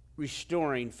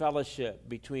restoring fellowship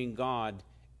between God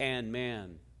and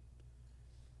man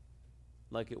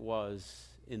like it was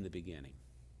in the beginning.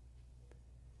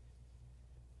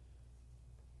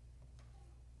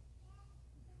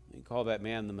 We call that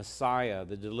man the Messiah,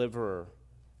 the deliverer,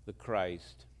 the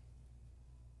Christ.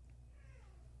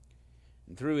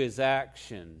 And through his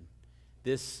action,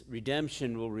 this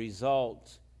redemption will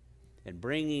result in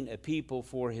bringing a people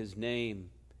for his name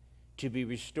to be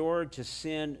restored to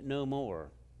sin no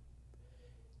more,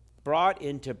 brought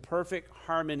into perfect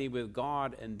harmony with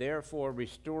God, and therefore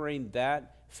restoring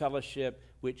that fellowship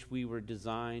which we were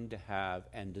designed to have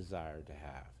and desire to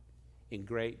have in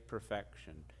great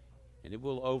perfection. And it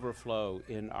will overflow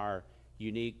in our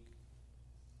unique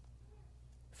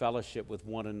fellowship with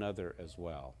one another as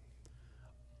well.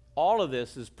 All of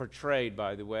this is portrayed,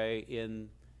 by the way, in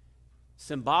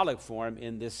symbolic form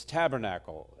in this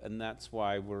tabernacle, and that's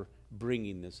why we're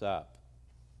bringing this up.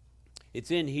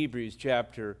 It's in Hebrews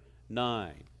chapter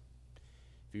 9.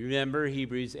 If you remember,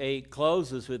 Hebrews 8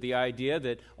 closes with the idea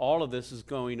that all of this is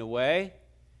going away,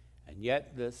 and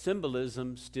yet the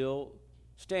symbolism still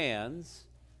stands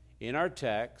in our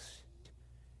text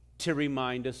to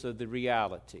remind us of the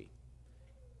reality.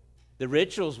 The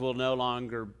rituals will no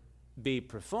longer be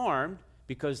performed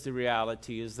because the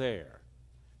reality is there.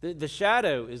 The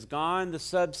shadow is gone, the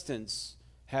substance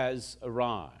has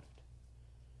arrived.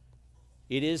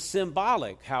 It is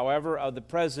symbolic, however, of the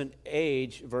present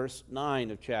age, verse 9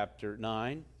 of chapter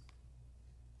 9.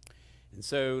 And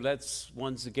so let's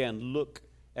once again look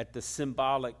at the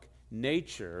symbolic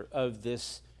nature of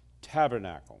this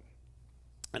tabernacle.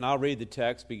 And I'll read the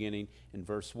text beginning in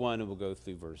verse 1, and we'll go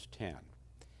through verse 10.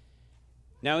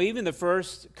 Now, even the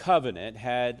first covenant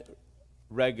had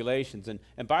regulations.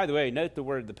 And by the way, note the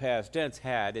word, the past tense,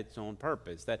 had its own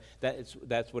purpose.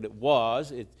 That's what it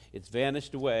was. It's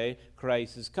vanished away.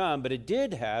 Christ has come. But it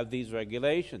did have these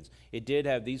regulations. It did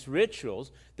have these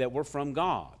rituals that were from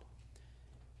God.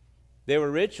 They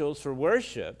were rituals for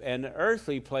worship and an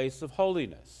earthly place of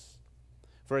holiness.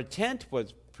 For a tent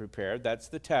was prepared, that's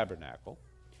the tabernacle.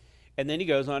 And then he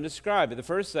goes on to describe it. The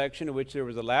first section, in which there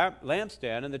was a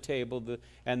lampstand and the table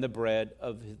and the bread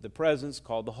of the presence,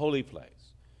 called the holy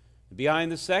place.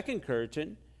 Behind the second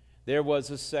curtain there was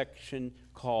a section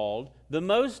called the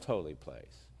Most Holy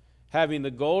Place, having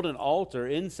the golden altar,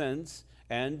 incense,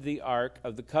 and the Ark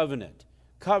of the Covenant,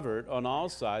 covered on all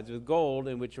sides with gold,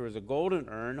 in which there was a golden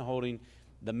urn holding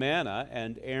the manna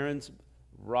and Aaron's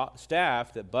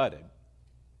staff that budded,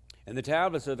 and the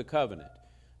tablets of the covenant.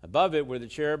 Above it were the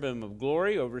cherubim of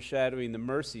glory overshadowing the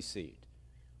mercy seat.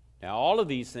 Now, all of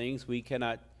these things we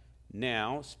cannot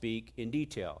now speak in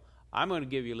detail. I'm going to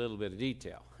give you a little bit of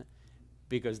detail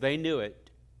because they knew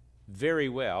it very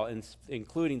well,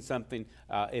 including something,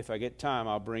 if I get time,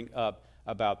 I'll bring up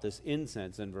about this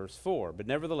incense in verse 4. But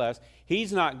nevertheless,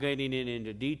 he's not getting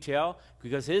into detail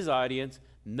because his audience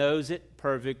knows it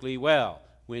perfectly well.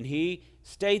 When he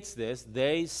states this,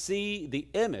 they see the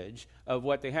image of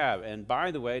what they have. And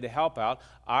by the way, to help out,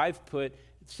 I've put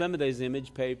some of those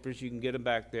image papers, you can get them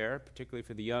back there, particularly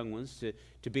for the young ones,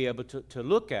 to be able to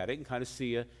look at it and kind of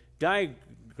see a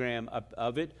diagram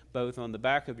of it, both on the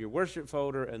back of your worship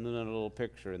folder and then a little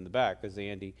picture in the back, as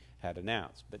Andy had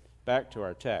announced. But back to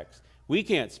our text. We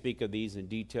can't speak of these in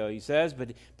detail, he says,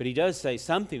 but he does say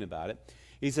something about it.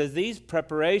 He says, these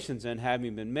preparations then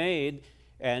having been made,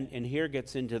 and here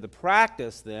gets into the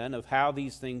practice then of how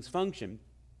these things function.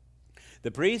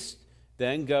 The priests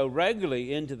then go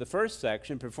regularly into the first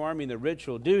section performing the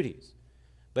ritual duties.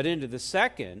 But into the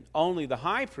second, only the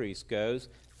high priest goes,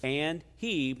 and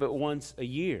he but once a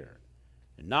year,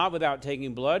 and not without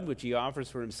taking blood, which he offers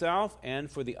for himself and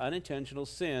for the unintentional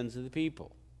sins of the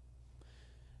people.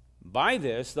 By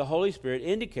this, the Holy Spirit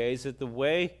indicates that the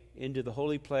way into the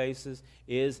holy places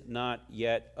is not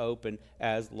yet open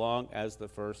as long as the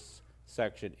first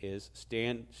section is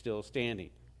still standing.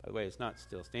 By the way, it's not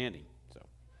still standing, so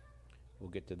we'll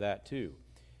get to that too.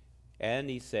 And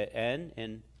he said, and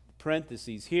in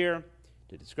parentheses here,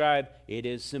 to describe, it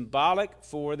is symbolic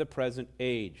for the present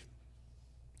age.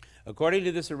 According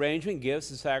to this arrangement, gifts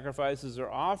and sacrifices are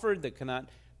offered that cannot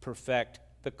perfect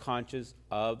the conscience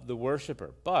of the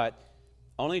worshiper, but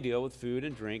only deal with food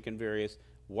and drink and various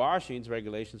washings,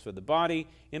 regulations for the body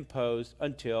imposed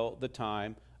until the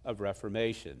time of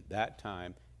Reformation. That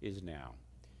time is now.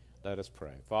 Let us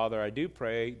pray. Father, I do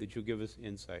pray that you'll give us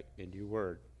insight into your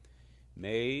word.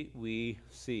 May we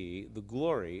see the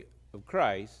glory of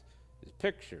Christ is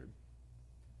pictured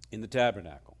in the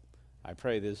tabernacle. I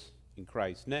pray this in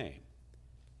Christ's name.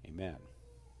 Amen.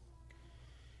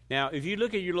 Now, if you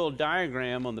look at your little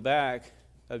diagram on the back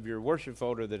of your worship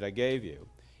folder that I gave you,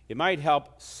 it might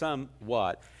help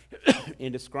somewhat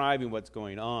in describing what's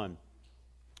going on.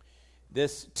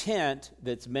 This tent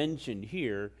that's mentioned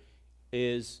here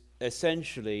is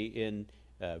essentially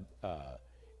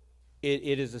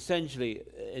it is essentially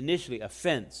initially a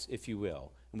fence, if you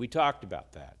will, and we talked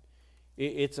about that.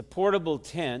 It's a portable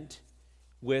tent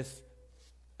with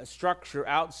a structure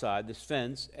outside this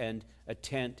fence and a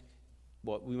tent,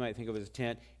 what we might think of as a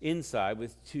tent, inside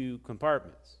with two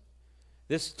compartments.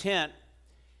 This tent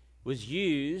was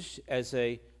used as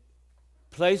a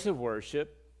place of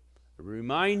worship, a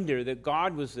reminder that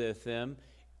God was with them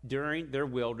during their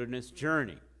wilderness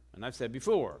journey. And I've said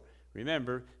before,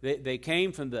 remember, they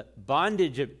came from the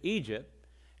bondage of Egypt,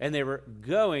 and they were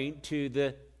going to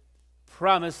the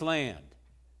promised land.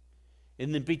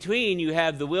 In the between, you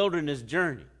have the wilderness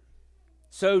journey,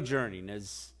 sojourning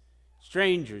as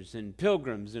strangers and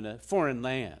pilgrims in a foreign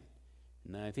land.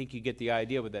 And I think you get the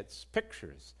idea what that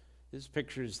pictures. This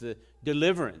pictures the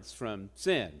deliverance from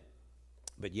sin,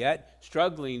 but yet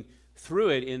struggling through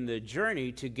it in the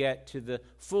journey to get to the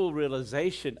full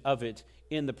realization of it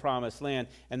in the promised land.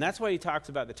 And that's why he talks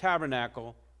about the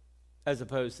tabernacle as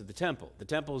opposed to the temple. The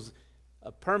temple's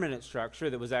a permanent structure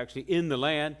that was actually in the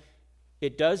land.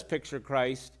 It does picture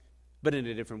Christ, but in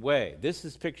a different way. This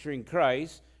is picturing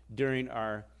Christ during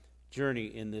our journey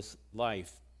in this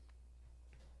life.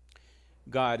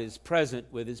 God is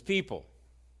present with his people.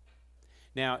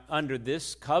 Now, under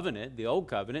this covenant, the old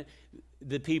covenant,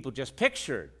 the people just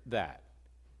pictured that,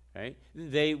 right?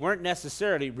 They weren't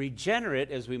necessarily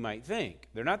regenerate as we might think.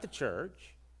 They're not the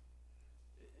church.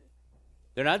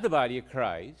 They're not the body of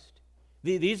Christ.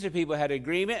 These are people who had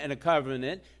agreement and a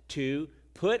covenant to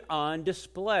put on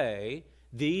display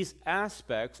these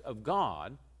aspects of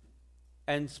God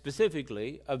and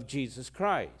specifically of Jesus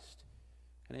Christ,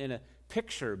 and in a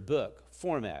picture book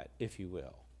format, if you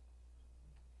will.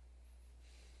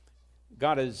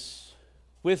 God is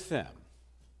with them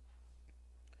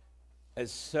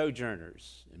as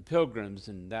sojourners and pilgrims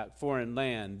in that foreign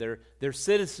land. Their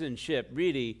citizenship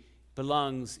really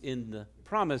belongs in the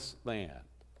promised land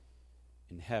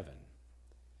in heaven.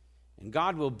 And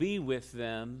God will be with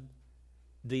them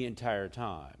the entire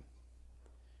time.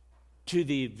 to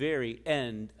the very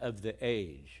end of the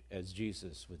age, as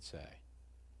Jesus would say.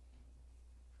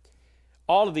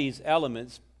 All of these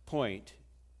elements point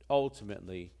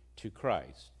ultimately to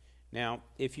Christ. Now,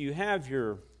 if you have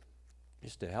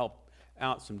just to help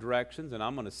out some directions, and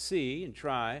I'm going to see and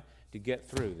try to get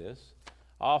through this.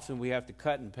 Often we have to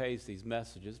cut and paste these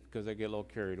messages because I get a little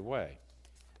carried away.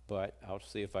 But I'll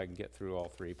see if I can get through all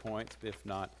 3 points. If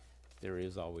not, there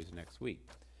is always next week.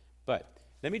 But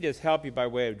let me just help you by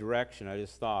way of direction, I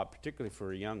just thought, particularly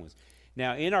for young ones.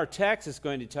 Now, in our text, it's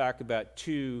going to talk about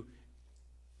 2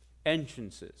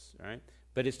 entrances, right?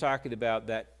 But it's talking about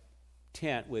that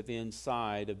tent with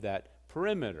inside of that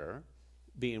perimeter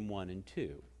being 1 and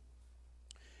 2.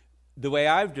 The way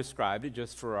I've described it,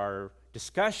 just for our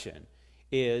discussion,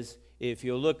 is if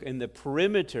you look in the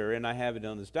perimeter, and I have it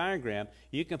on this diagram,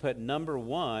 you can put number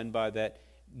 1 by that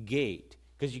gate,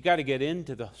 because you got to get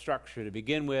into the structure to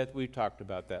begin with. We talked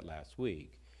about that last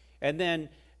week. And then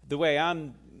the way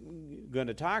I'm going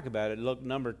to talk about it, look,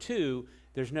 number 2,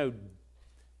 there's no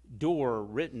door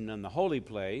written on the holy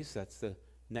place. That's the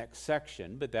next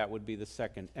section, but that would be the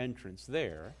second entrance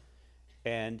there.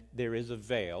 And there is a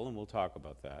veil, and we'll talk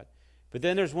about that. But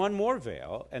then there's one more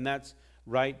veil, and that's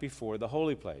right before the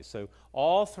holy place. So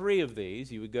all 3 of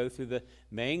these, you would go through the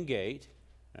main gate,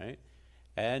 right?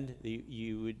 And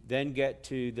you would then get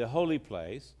to the holy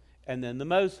place, and then the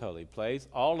most holy place,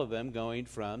 all of them going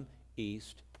from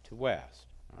east to west.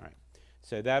 All right.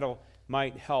 So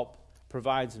might help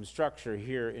provide some structure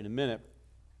here in a minute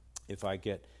if I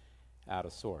get out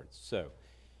of sorts. So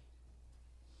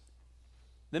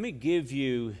let me give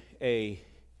you a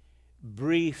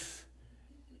brief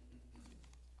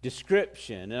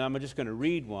description, and I'm just going to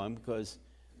read one because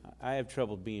I have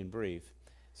trouble being brief.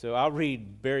 So I'll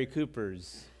read Barry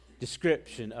Cooper's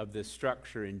description of this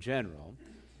structure in general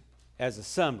as a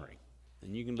summary.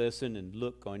 And you can listen and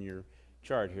look on your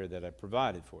chart here that I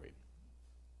provided for you.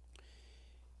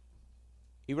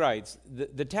 He writes,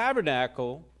 the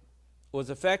tabernacle was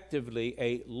effectively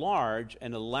a large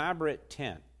and elaborate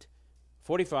tent,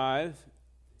 45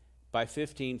 by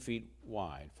 15 feet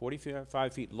wide,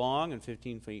 45 feet long and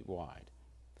 15 feet wide,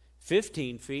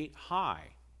 15 feet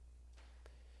high.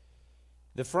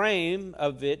 The frame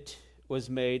of it was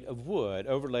made of wood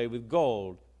overlaid with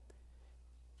gold.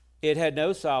 It had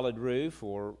no solid roof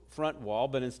or front wall,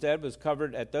 but instead was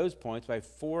covered at those points by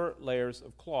 4 layers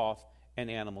of cloth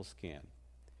and animal skin.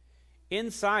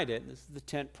 Inside it, this is the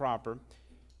tent proper,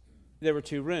 there were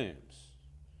 2 rooms.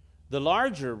 The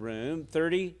larger room,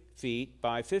 30 feet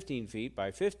by 15 feet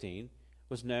by 15,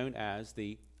 was known as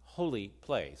the holy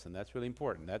place, and that's really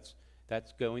important.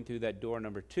 That's going through that door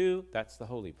number 2, that's the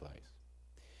holy place.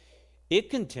 It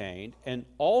contained an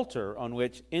altar on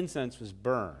which incense was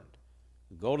burned,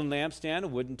 a golden lampstand, a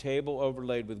wooden table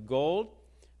overlaid with gold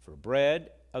for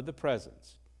bread of the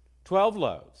presence, 12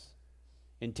 loaves,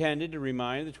 intended to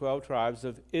remind the 12 tribes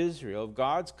of Israel of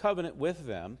God's covenant with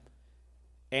them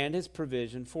and his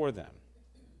provision for them.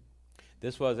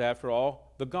 This was, after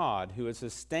all, the God who had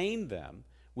sustained them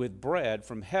with bread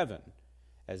from heaven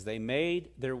as they made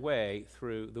their way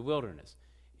through the wilderness.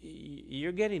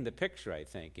 You're getting the picture, I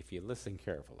think, if you listen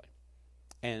carefully,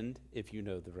 and if you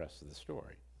know the rest of the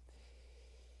story.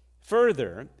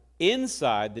 Further,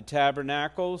 inside the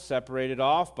tabernacle, separated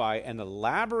off by an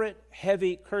elaborate,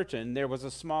 heavy curtain, there was a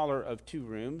smaller of 2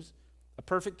 rooms, a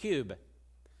perfect cube,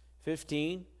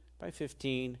 15 by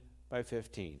 15 by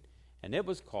 15. And it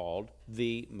was called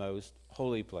the most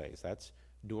holy place. That's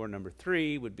door number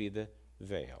 3 would be the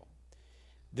veil.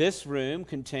 This room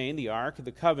contained the Ark of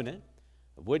the Covenant,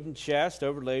 a wooden chest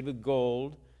overlaid with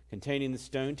gold, containing the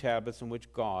stone tablets on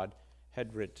which God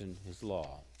had written his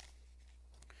law.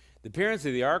 The appearance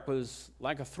of the ark was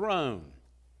like a throne,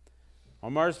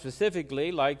 or more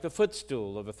specifically, like the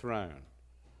footstool of a throne.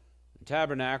 The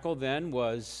tabernacle, then,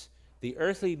 was the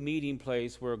earthly meeting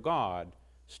place where God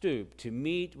stooped to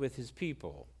meet with his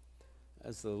people.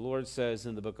 As the Lord says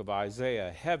in the book of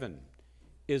Isaiah, heaven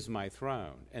is my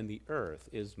throne, and the earth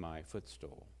is my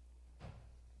footstool.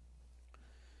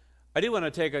 I do want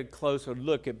to take a closer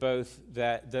look at both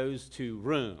those 2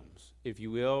 rooms, if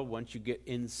you will, once you get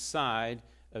inside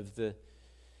of the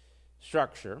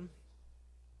structure,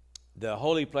 the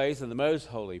holy place and the most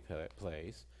holy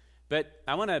place. But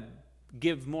I want to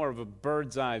give more of a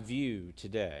bird's eye view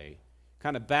today,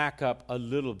 kind of back up a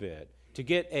little bit to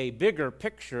get a bigger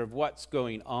picture of what's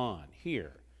going on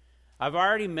here. I've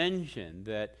already mentioned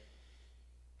that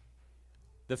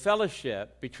the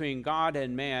fellowship between God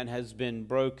and man has been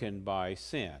broken by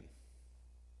sin.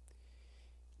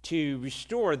 To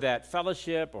restore that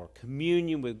fellowship or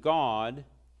communion with God,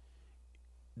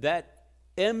 that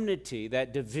enmity,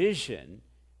 that division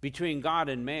between God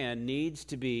and man needs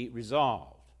to be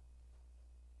resolved.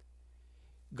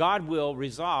 God will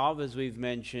resolve, as we've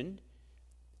mentioned,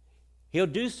 he'll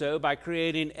do so by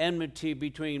creating enmity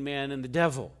between man and the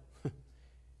devil,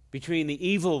 between the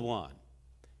evil one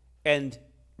and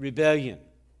rebellion.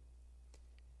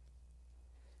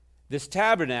 This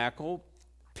tabernacle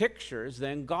pictures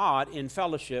then God in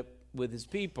fellowship with his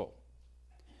people.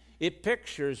 It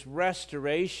pictures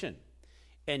restoration,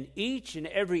 and each and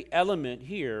every element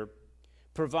here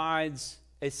provides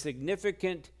a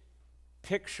significant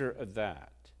picture of that.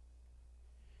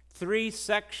 3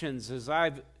 sections, as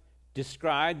I've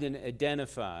described and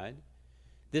identified.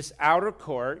 This outer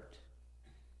court,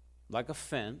 like a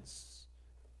fence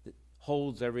that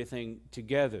holds everything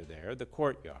together there, the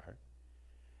courtyard.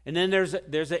 And then there's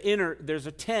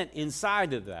a tent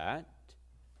inside of that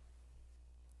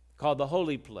called the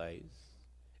holy place.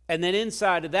 And then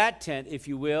inside of that tent, if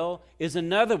you will, is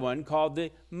another one called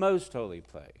the most holy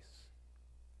place.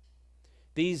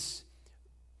 These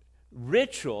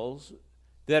rituals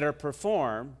that are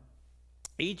performed,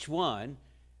 each one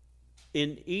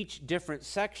in each different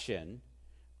section,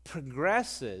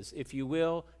 progresses, if you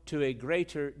will, to a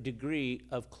greater degree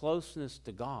of closeness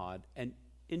to God and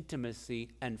intimacy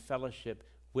and fellowship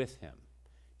with him,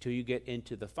 till you get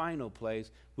into the final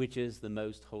place, which is the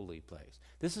most holy place.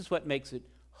 This is what makes it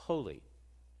holy,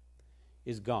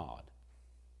 is God.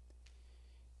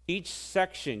 Each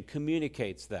section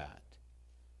communicates that.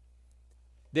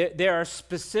 There are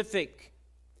specific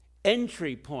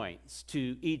entry points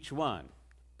to each one,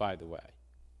 by the way.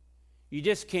 You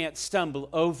just can't stumble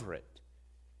over it.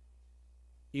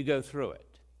 You go through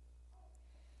it.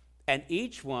 And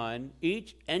each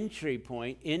entry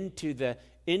point into the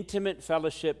intimate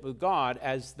fellowship with God,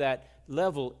 as that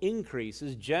level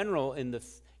increases, general in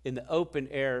the open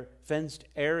air fenced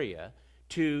area,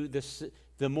 to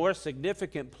the more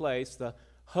significant place, the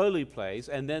holy place,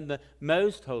 and then the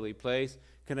most holy place.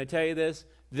 Can I tell you this?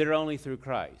 They're only through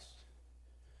Christ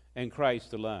and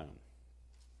Christ alone.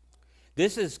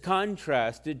 This is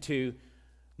contrasted to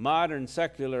modern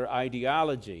secular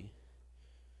ideology,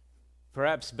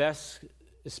 perhaps best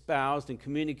espoused and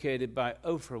communicated by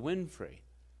Oprah Winfrey,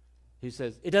 who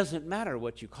says, it doesn't matter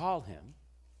what you call him.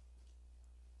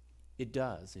 It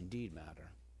does indeed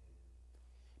matter,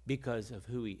 because of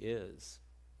who he is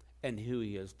and who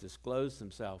he has disclosed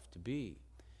himself to be.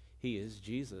 He is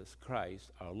Jesus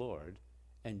Christ our Lord,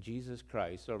 and Jesus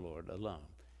Christ our Lord alone.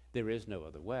 There is no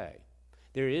other way.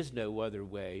 There is no other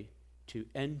way to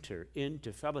enter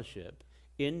into fellowship,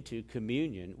 into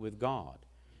communion with God.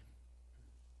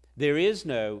 There is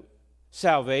no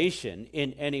salvation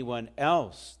in anyone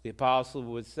else. The apostle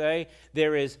would say,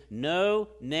 there is no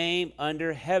name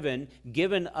under heaven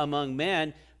given among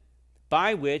men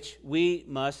by which we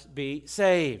must be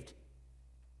saved.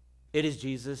 It is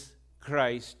Jesus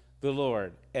Christ the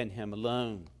Lord, and him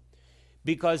alone.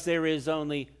 Because there is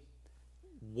only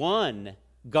one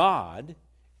God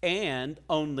and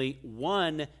only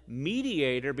one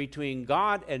mediator between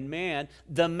God and man,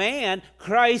 the man,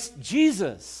 Christ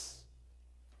Jesus.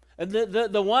 And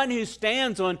the one who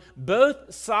stands on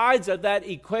both sides of that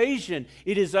equation.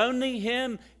 It is only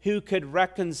him who could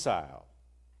reconcile.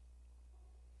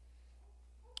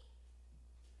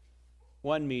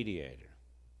 One mediator.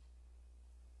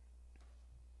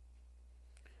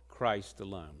 Christ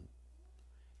alone.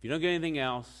 If you don't get anything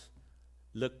else,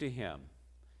 look to him,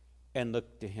 and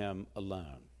look to him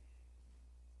alone.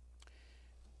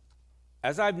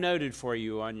 As I've noted for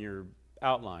you on your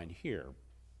outline here,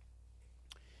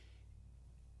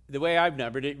 the way I've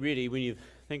numbered it, really, when you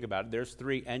think about it, there's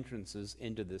 3 entrances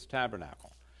into this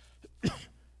tabernacle.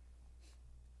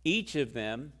 Each of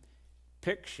them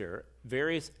picture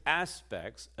various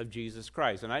aspects of Jesus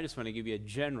Christ. And I just want to give you a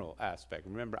general aspect.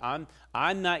 Remember,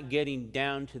 I'm not getting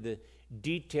down to the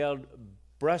detailed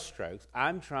brushstrokes.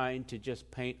 I'm trying to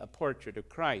just paint a portrait of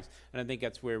Christ. And I think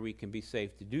that's where we can be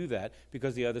safe to do that,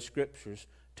 because the other scriptures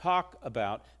talk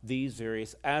about these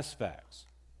various aspects.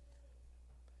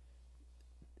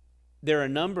 There are a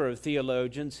number of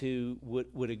theologians who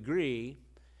would agree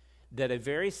that a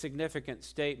very significant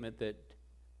statement that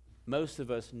most of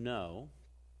us know,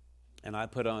 and I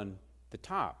put on the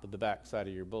top of the back side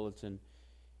of your bulletin,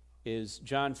 is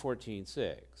John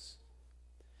 14:6,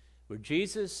 where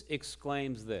Jesus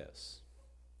exclaims this: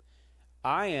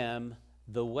 I am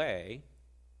the way,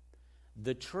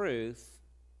 the truth,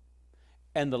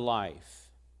 and the life.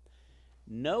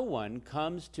 No one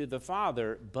comes to the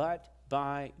Father but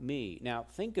by me. Now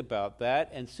think about that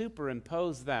and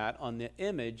superimpose that on the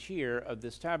image here of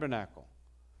this tabernacle.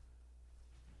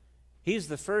 He's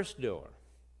the first door.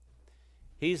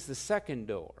 He's the second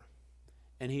door,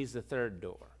 and he's the third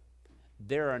door.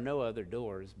 There are no other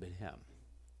doors but him.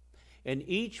 And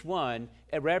each one,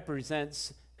 it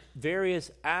represents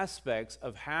various aspects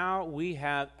of how we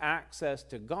have access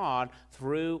to God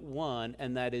through one,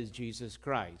 and that is Jesus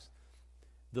Christ,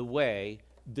 the way,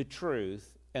 the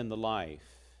truth, and the life.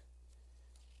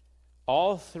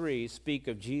 All three speak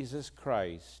of Jesus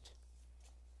Christ,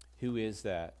 who is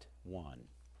that one.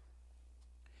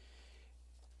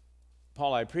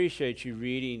 Paul, I appreciate you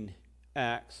reading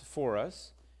Acts for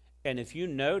us. And if you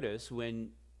notice, when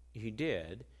he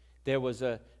did, there was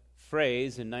a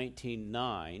phrase in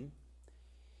 19:9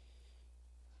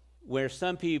 where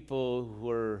some people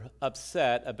were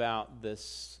upset about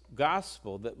this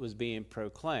gospel that was being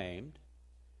proclaimed.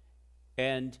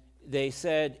 And they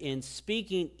said, in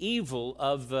speaking evil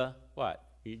of the, what?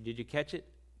 Did you catch it?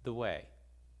 The way.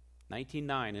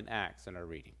 19:9 in Acts in our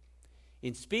reading.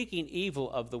 In speaking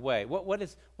evil of the way. What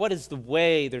is the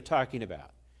way they're talking about?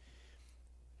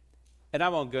 And I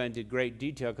won't go into great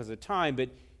detail because of time, but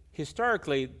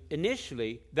historically,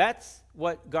 initially, that's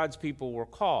what God's people were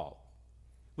called.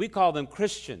 We call them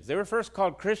Christians. They were first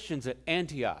called Christians at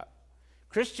Antioch.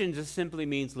 Christians just simply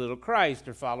means little Christ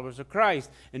or followers of Christ.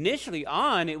 Initially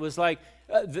on, it was like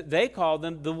they called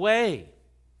them the way.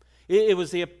 It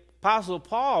was the Apostle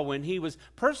Paul, when he was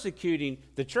persecuting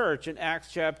the church in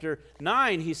Acts chapter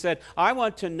 9, he said, I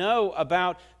want to know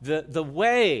about the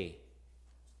way.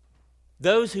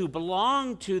 Those who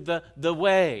belong to the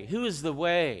way. Who is the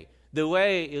way? The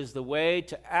way is the way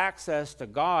to access to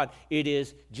God. It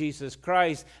is Jesus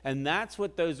Christ. And that's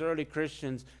what those early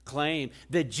Christians claim,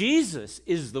 that Jesus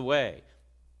is the way,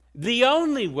 the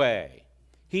only way.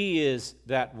 He is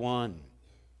that one.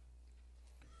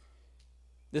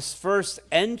 This first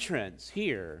entrance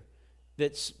here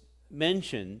that's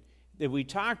mentioned, that we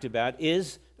talked about,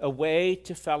 is a way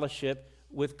to fellowship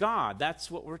with God.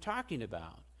 That's what we're talking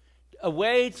about. A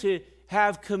way to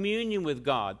have communion with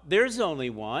God. There's only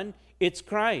one. It's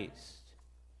Christ.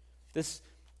 This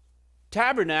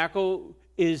tabernacle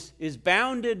is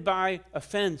bounded by a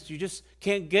fence. You just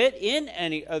can't get in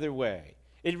any other way.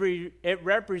 It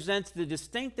represents the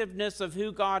distinctiveness of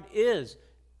who God is.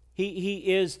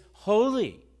 He is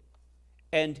holy.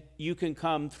 And you can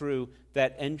come through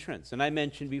that entrance. And I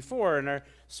mentioned before in our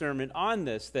sermon on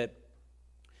this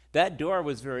that door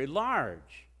was very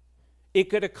large. It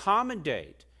could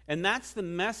accommodate. And that's the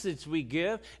message we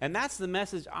give, and that's the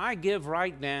message I give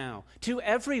right now to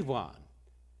everyone.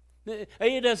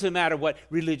 It doesn't matter what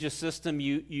religious system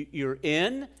you're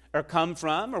in or come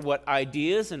from, or what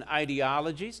ideas and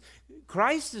ideologies.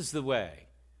 Christ is the way.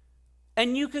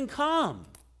 And you can come.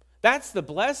 That's the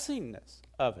blessingness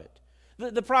of it.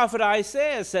 The prophet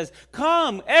Isaiah says,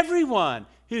 come, everyone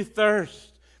who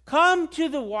thirsts, come to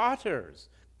the waters.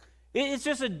 It's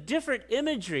just a different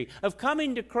imagery of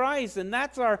coming to Christ, and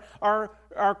that's our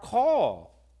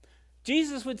call.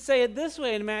 Jesus would say it this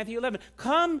way in Matthew 11,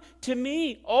 come to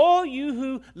me, all you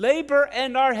who labor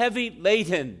and are heavy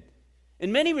laden.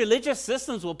 And many religious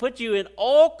systems will put you in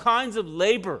all kinds of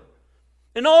labor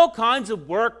and all kinds of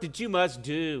work that you must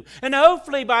do. And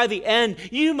hopefully by the end,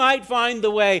 you might find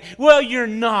the way. Well, you're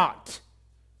not.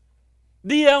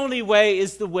 The only way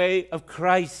is the way of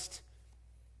Christ.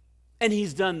 And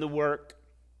he's done the work.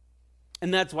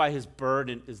 And that's why his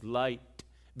burden is light.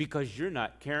 Because you're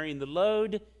not carrying the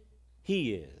load.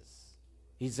 He is.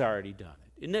 He's already done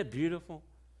it. Isn't that beautiful?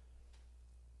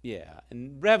 Yeah.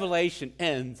 And Revelation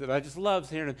ends. And I just love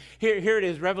hearing it. Here it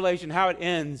is, Revelation, how it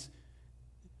ends.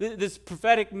 This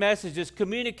prophetic message, this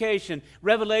communication.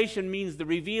 Revelation means the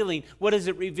revealing. What is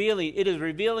it revealing? It is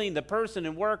revealing the person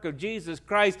and work of Jesus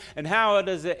Christ. And how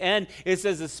does it end? It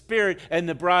says the Spirit and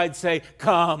the bride say,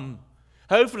 come.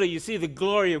 Hopefully you see the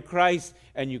glory of Christ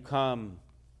and you come.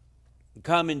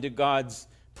 Come into God's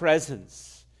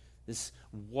presence. This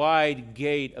wide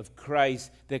gate of Christ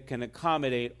that can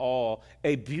accommodate all.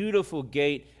 A beautiful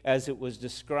gate as it was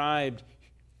described.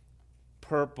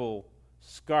 Purple,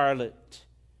 scarlet,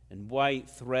 and white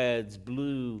threads,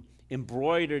 blue,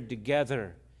 embroidered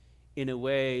together in a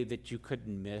way that you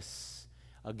couldn't miss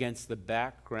against the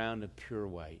background of pure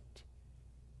white.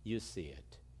 You see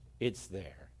it. It's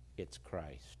there. It's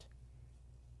Christ.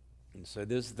 And so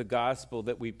this is the gospel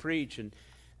that we preach. And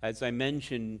as I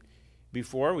mentioned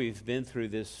before, we've been through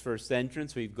this first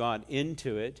entrance. We've gone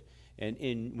into it.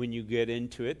 And when you get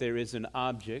into it, there is an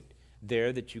object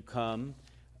there that you come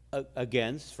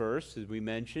against first, as we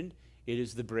mentioned. It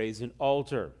is the brazen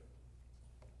altar.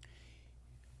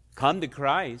 Come to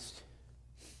Christ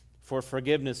for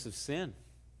forgiveness of sin.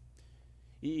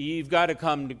 You've got to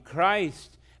come to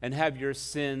Christ and have your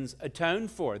sins atoned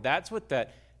for. That's what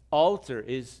that altar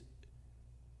is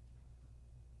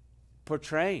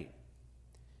portraying.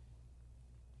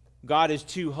 God is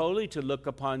too holy to look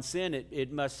upon sin.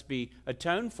 It must be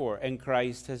atoned for, and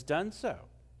Christ has done so.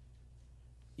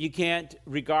 You can't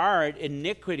regard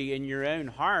iniquity in your own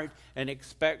heart and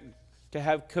expect to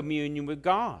have communion with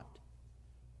God.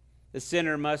 The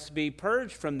sinner must be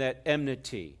purged from that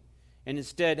enmity and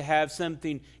instead have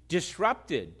something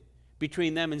disrupted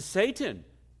between them and Satan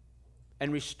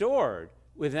and restored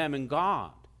with them and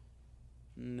God.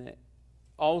 And the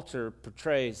altar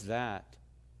portrays that.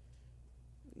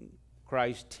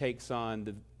 Christ takes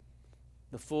on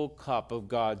the full cup of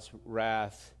God's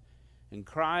wrath and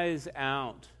cries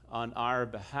out on our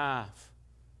behalf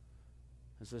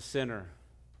as a sinner,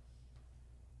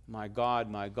 my God,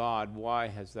 why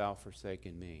hast thou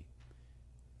forsaken me?"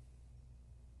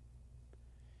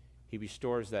 He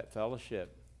restores that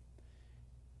fellowship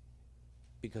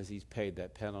because he's paid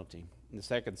that penalty. And the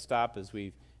second stop, as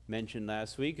we mentioned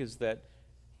last week, is that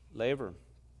laver,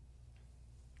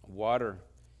 water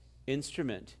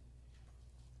instrument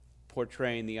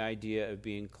portraying the idea of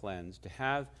being cleansed. To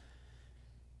have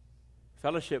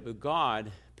fellowship with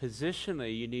God,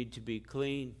 positionally you need to be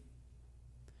clean,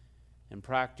 and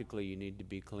practically you need to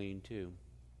be clean too.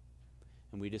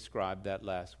 And we described that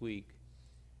last week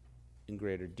in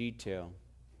greater detail.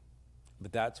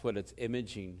 But that's what it's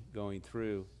imaging going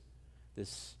through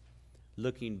this,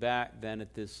 looking back then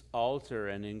at this altar,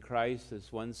 and in Christ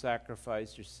as one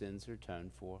sacrifice your sins are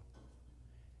atoned for.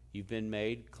 You've been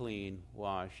made clean,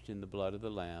 washed in the blood of the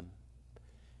Lamb.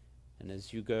 And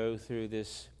as you go through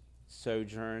this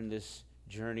sojourn, this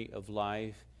journey of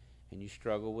life, and you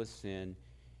struggle with sin,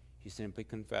 you simply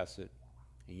confess it.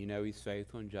 And you know he's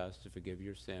faithful and just to forgive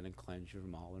your sin and cleanse you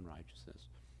from all unrighteousness.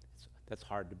 That's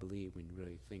hard to believe when you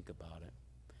really think about it.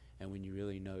 And when you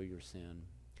really know your sin,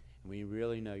 and when you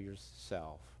really know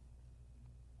yourself,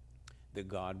 that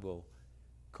God will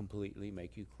completely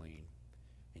make you clean.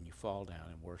 And you fall down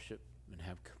and worship and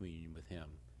have communion with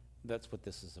him. That's what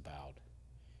this is about.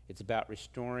 It's about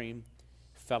restoring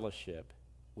fellowship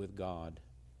with God.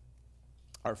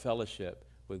 Our fellowship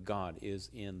with God is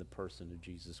in the person of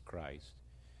Jesus Christ,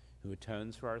 who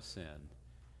atones for our sin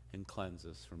and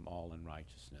cleanses us from all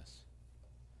unrighteousness.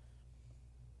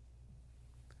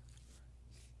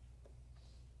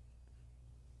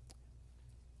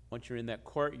 Once you're in that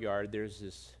courtyard, there's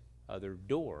this other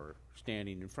door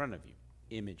standing in front of you.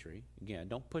 Imagery. Again,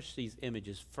 don't push these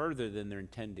images further than they're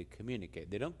intended to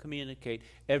communicate. They don't communicate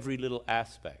every little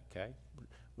aspect, okay?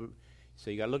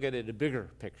 So you got to look at it in a bigger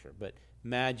picture. But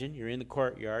imagine you're in the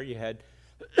courtyard.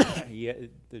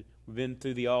 We've been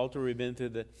through the altar. We've been through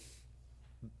the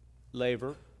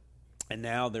laver. And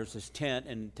now there's this tent,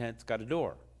 and the tent's got a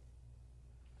door.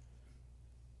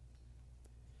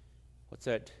 What's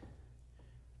that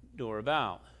door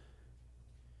about?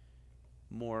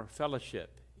 More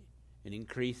fellowship. An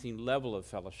increasing level of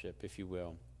fellowship, if you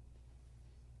will.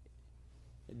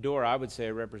 The door, I would say,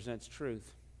 represents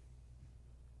truth.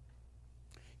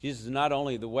 Jesus is not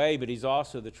only the way, but he's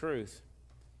also the truth.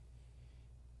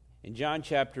 In John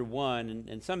chapter 1,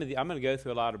 and some of the, I'm going to go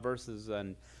through a lot of verses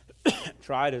and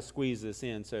try to squeeze this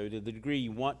in, so to the degree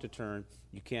you want to turn,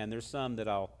 you can. There's some that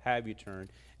I'll have you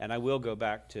turn, and I will go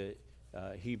back to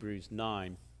Hebrews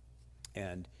 9,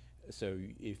 and so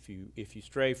if you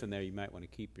stray from there, you might want to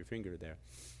keep your finger there.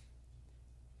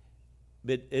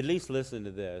 But at least listen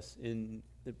to this. In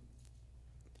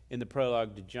the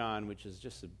prologue to John, which is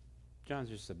John's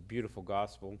just a beautiful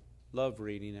gospel. Love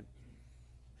reading it.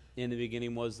 In the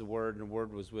beginning was the Word, and the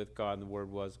Word was with God, and the Word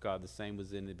was God. The same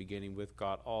was in the beginning with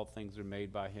God. All things are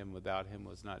made by him. Without him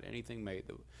was not anything made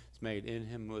that was made. In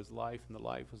him was life, and the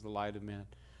life was the light of men.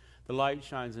 The light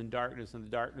shines in darkness, and the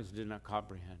darkness did not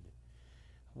comprehend it.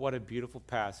 What a beautiful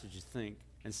passage to think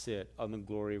and sit on the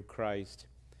glory of Christ.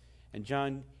 And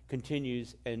John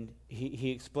continues, and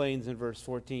he explains in verse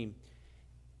 14.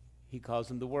 He calls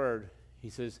him the Word. He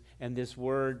says, and this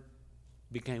Word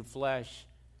became flesh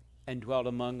and dwelt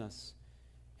among us.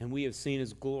 And we have seen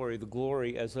his glory, the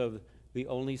glory as of the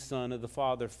only Son of the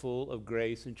Father, full of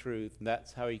grace and truth. And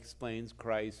that's how he explains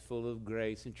Christ, full of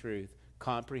grace and truth,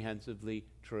 comprehensively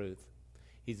truth.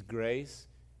 He's grace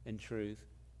and truth.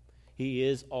 He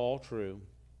is all true.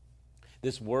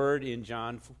 This word in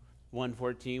John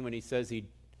 1:14, when he says he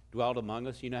dwelt among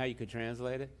us, you know how you could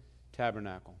translate it?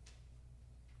 Tabernacle.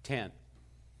 Tent.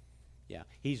 Yeah,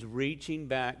 he's reaching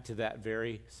back to that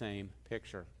very same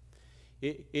picture.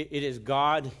 It is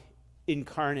God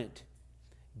incarnate,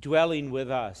 dwelling with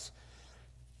us,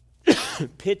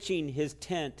 pitching his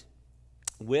tent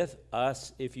with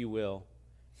us, if you will.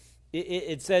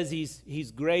 It says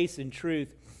he's grace and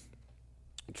truth.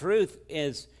 Truth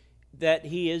is that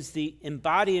he is the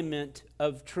embodiment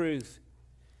of truth.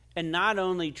 And not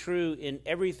only true in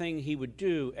everything he would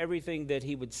do, everything that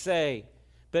he would say,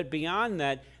 but beyond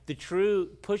that, the true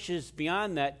pushes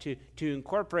beyond that to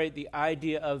incorporate the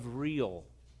idea of real.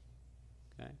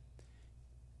 Okay?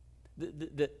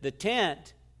 The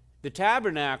tent, the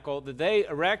tabernacle that they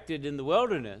erected in the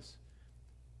wilderness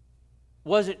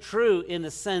wasn't true in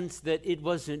the sense that it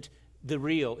wasn't the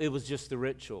real, it was just the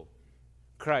ritual.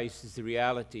 Christ is the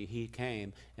reality. He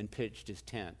came and pitched his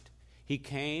tent. He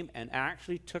came and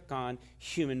actually took on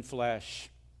human flesh.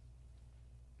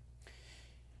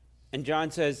 And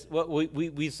John says, well,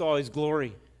 we saw his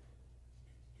glory.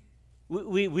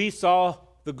 We saw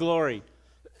the glory.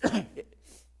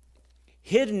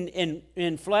 Hidden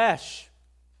in flesh.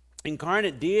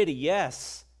 Incarnate deity,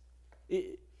 yes.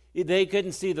 They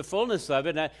couldn't see the fullness of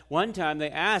it. And one time they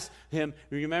asked him,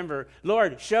 remember,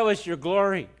 Lord, show us your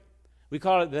glory. We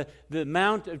call it the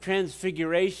Mount of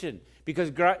Transfiguration,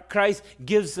 because Christ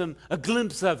gives them a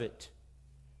glimpse of it.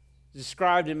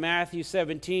 Described in Matthew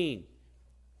 17.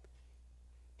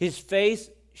 His face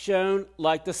shone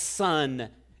like the sun,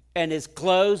 and his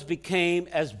clothes became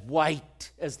as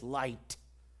white as light.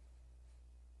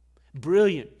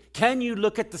 Brilliant. Can you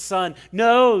look at the sun?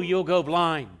 No, you'll go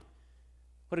blind.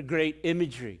 What a great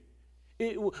imagery.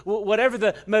 Whatever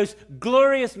the most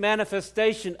glorious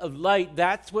manifestation of light,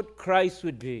 that's what Christ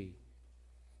would be.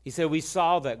 He said we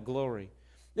saw that glory.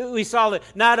 We saw it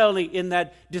not only in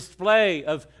that display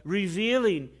of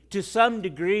revealing to some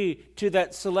degree to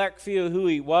that select few who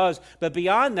he was, but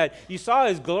beyond that, you saw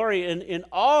his glory in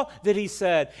all that he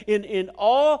said, in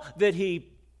all that he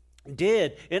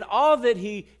did, in all that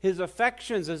his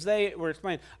affections, as they were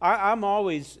explained. I'm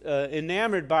always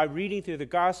enamored by reading through the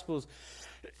Gospels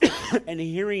and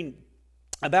hearing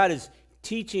about his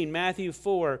teaching. Matthew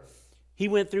 4, he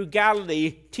went through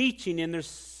Galilee teaching in their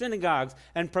synagogues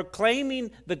and proclaiming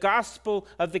the gospel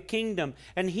of the kingdom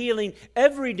and healing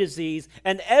every disease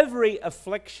and every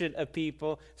affliction of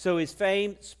people. So his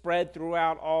fame spread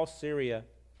throughout all Syria.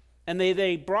 And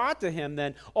they brought to him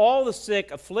then all the sick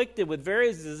afflicted with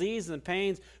various diseases and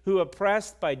pains, who were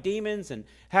oppressed by demons and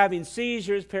having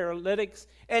seizures, paralytics,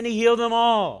 and he healed them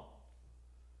all.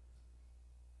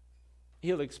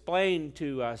 He'll explain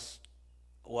to us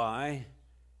why.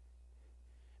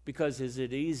 Because is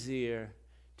it easier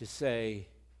to say,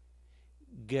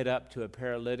 get up to a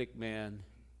paralytic man,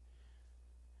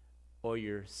 or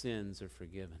your sins are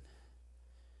forgiven?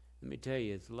 Let me tell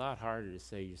you, it's a lot harder to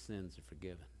say your sins are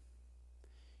forgiven.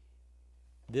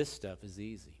 This stuff is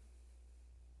easy.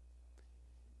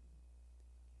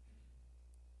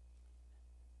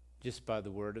 Just by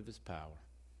the word of his power.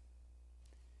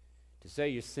 To say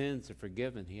your sins are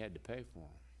forgiven, he had to pay for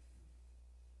them.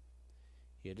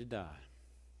 He had to die.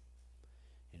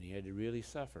 And he had to really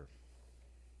suffer.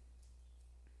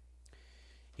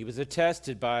 He was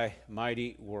attested by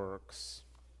mighty works.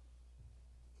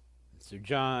 So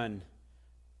John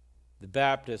the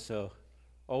Baptist, an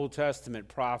Old Testament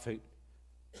prophet,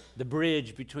 the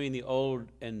bridge between the old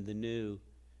and the new,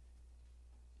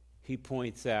 he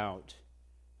points out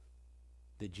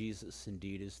that Jesus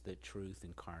indeed is the truth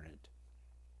incarnate.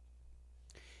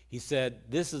 He said,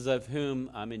 this is of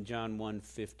whom, I'm in John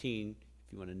 1:15, if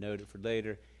you want to note it for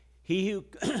later, he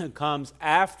who comes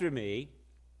after me,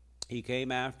 he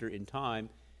came after in time,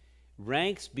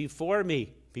 ranks before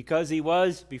me, because he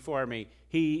was before me.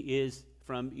 He is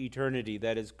from eternity,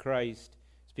 that is Christ,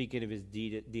 speaking of his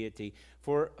deity.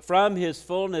 For from his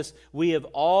fullness we have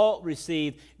all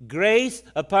received grace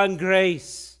upon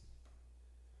grace.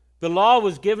 The law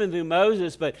was given through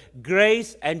Moses, but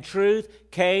grace and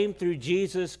truth came through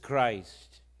Jesus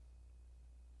Christ.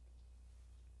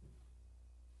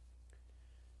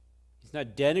 He's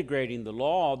not denigrating the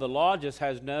law. The law just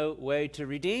has no way to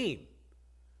redeem.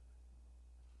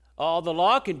 All the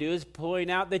law can do is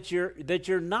point out that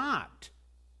you're not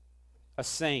a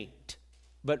saint,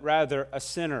 but rather a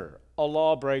sinner, a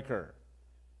lawbreaker.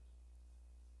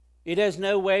 It has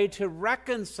no way to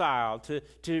reconcile,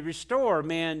 to restore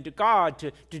man to God,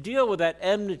 to deal with that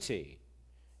enmity,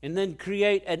 and then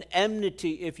create an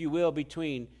enmity, if you will,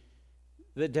 between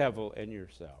the devil and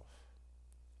yourself.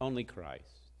 Only Christ.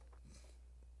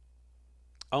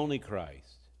 Only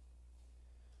Christ.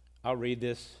 I'll read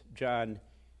this, John,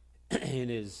 in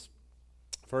his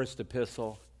first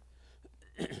epistle.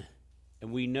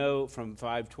 And we know from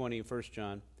 5:20, 1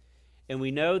 John, and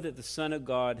we know that the Son of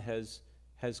God has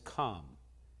come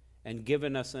and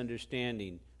given us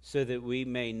understanding, so that we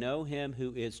may know him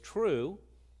who is true,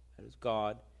 that is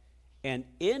God, and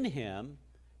in him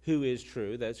who is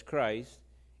true, that's Christ,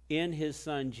 in his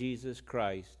Son Jesus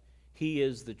Christ. He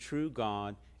is the true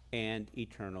God and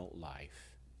eternal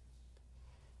life.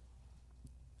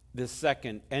 The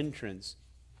second entrance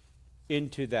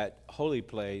into that holy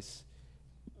place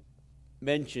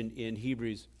mentioned in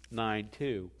Hebrews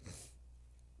 9:2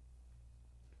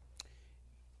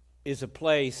 is a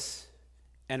place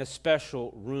and a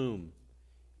special room.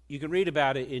 You can read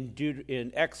about it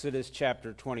in Exodus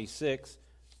chapter 26,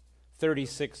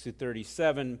 36 to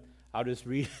 37. I'll just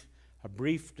read a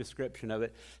brief description of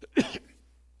it.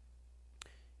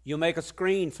 You'll make a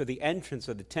screen for the entrance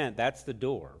of the tent. That's the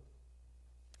door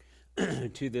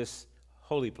to this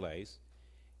holy place.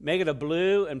 Make it of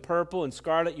blue and purple and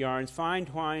scarlet yarns, fine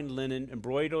twined linen,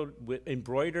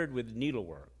 embroidered with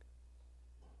needlework.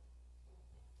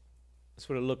 That's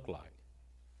what it looked like.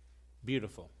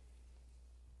 Beautiful.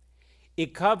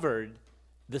 It covered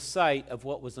the site of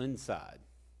what was inside.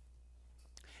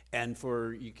 And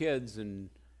for you kids and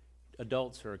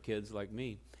adults who are kids like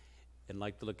me and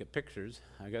like to look at pictures,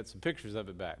 I got some pictures of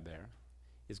it back there.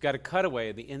 It's got a cutaway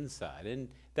of the inside. And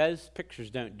those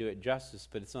pictures don't do it justice,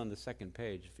 but it's on the second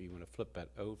page if you want to flip that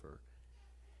over.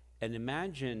 And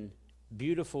imagine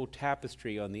beautiful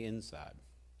tapestry on the inside.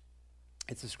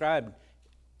 It's described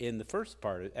in the first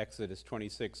part of Exodus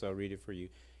 26. I'll read it for you.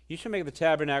 You shall make the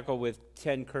tabernacle with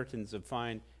 10 curtains of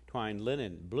fine twined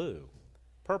linen, blue,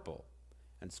 purple,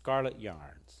 and scarlet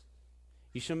yarns.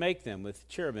 You shall make them with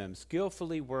cherubim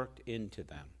skillfully worked into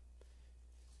them.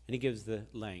 And he gives the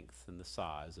length and the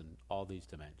size and all these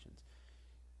dimensions.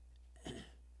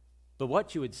 But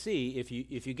what you would see, if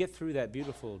you get through that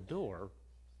beautiful door,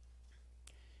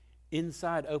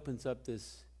 inside opens up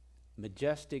this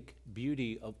majestic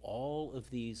beauty of all of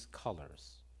these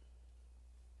colors.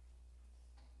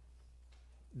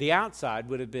 The outside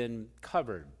would have been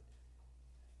covered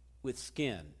with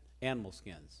skin, animal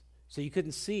skins. So you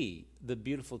couldn't see the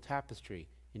beautiful tapestry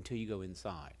until you go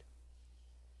inside.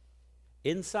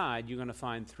 Inside, you're going to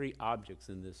find 3 objects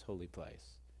in this holy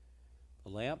place: a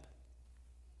lamp,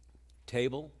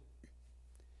 table,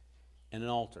 and an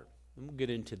altar. And we'll get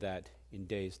into that in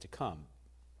days to come,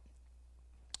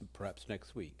 perhaps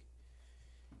next week.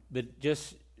 But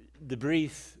just the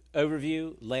brief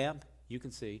overview: lamp, you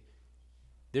can see.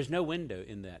 There's no window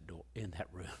in that door, in that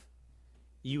room.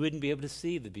 You wouldn't be able to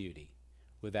see the beauty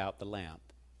without the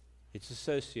lamp. It's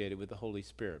associated with the Holy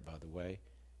Spirit, by the way.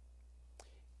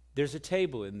 There's a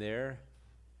table in there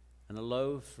and a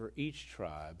loaf for each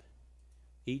tribe,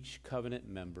 each covenant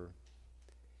member,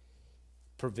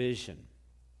 provision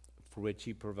for which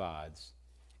he provides.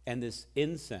 And this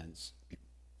incense,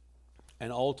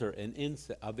 an altar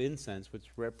of incense, which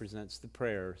represents the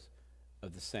prayers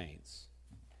of the saints.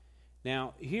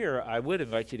 Now, here I would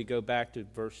invite you to go back to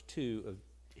verse 2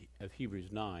 of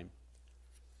Hebrews 9,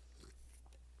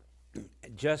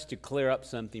 just to clear up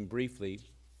something briefly.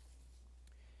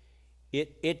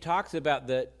 It talks about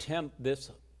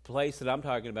this place that I'm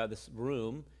talking about, this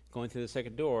room, going through the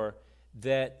second door,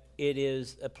 that it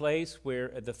is a place where,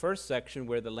 the first section,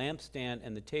 where the lampstand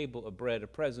and the table of bread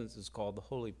of presence is called the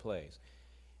holy place.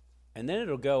 And then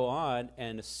it'll go on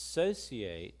and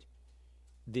associate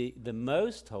the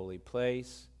most holy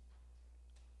place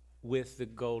with the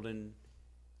golden,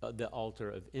 the altar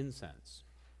of incense.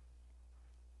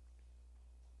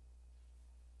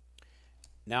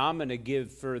 Now, I'm going to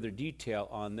give further detail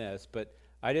on this, but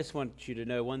I just want you to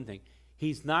know one thing.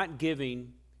 He's not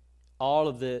giving all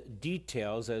of the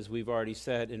details, as we've already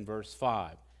said in verse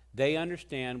 5. They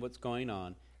understand what's going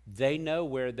on. They know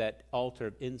where that altar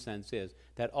of incense is.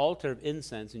 That altar of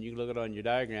incense, and you can look at it on your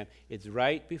diagram, it's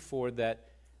right before that,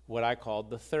 what I call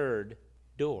the third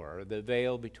door, the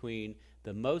veil between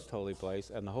the most holy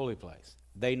place and the holy place.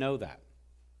 They know that.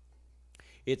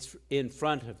 It's in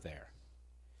front of there.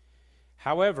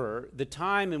 However, the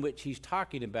time in which he's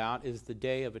talking about is the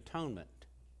Day of Atonement.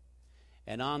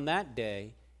 And on that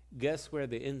day, guess where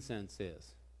the incense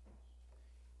is?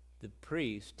 The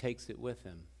priest takes it with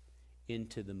him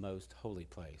into the most holy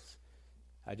place.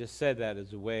 I just said that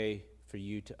as a way for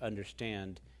you to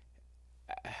understand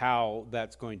how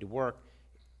that's going to work,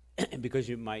 because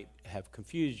you might have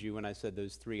confused you when I said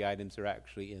those 3 items are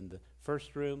actually in the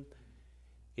first room.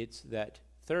 It's that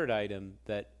third item,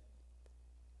 that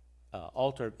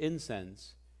altar of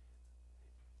incense.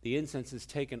 The incense is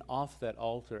taken off that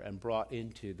altar and brought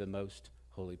into the most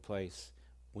holy place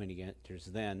when he enters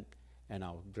then, and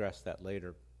I'll address that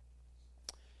later.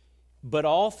 But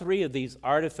all 3 of these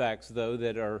artifacts, though,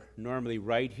 that are normally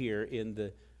right here in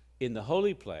the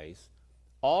holy place,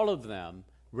 all of them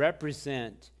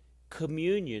represent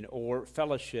communion or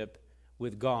fellowship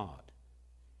with God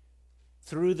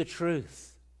through the truth.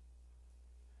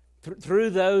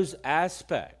 Through those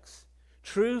aspects,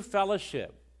 true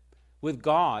fellowship with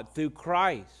God through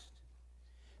Christ.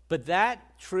 But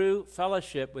that true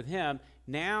fellowship with him,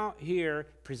 now here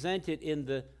presented in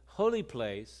the holy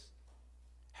place.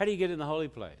 How do you get in the holy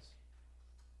place?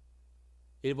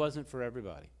 It wasn't for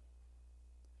everybody.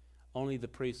 Only the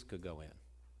priests could go in.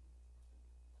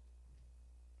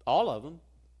 All of them,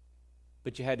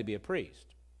 but you had to be a priest.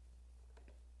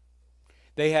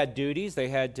 They had duties. They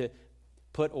had to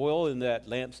put oil in that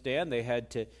lampstand. They had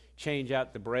to change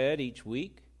out the bread each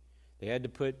week. They had to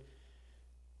put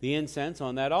the incense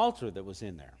on that altar that was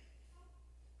in there.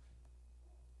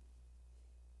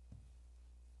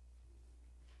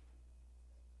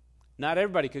 Not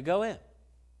everybody could go in.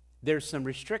 There's some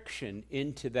restriction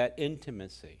into that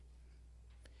intimacy.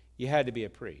 You had to be a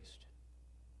priest.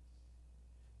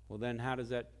 Well, then how does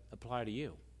that apply to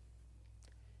you?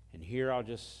 And here I'll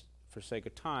just, for sake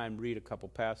of time, read a couple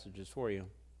passages for you.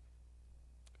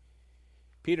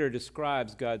 Peter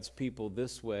describes God's people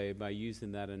this way by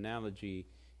using that analogy.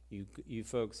 You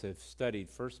folks have studied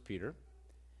 1 Peter,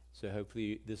 so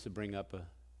hopefully this will bring up a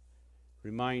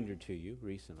reminder to you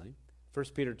recently. 1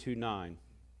 Peter 2:9.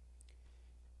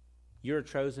 You're a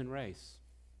chosen race.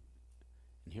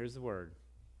 And here's the word.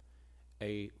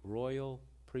 A royal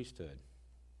priesthood.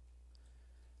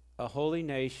 A holy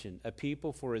nation, a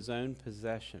people for his own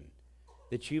possession,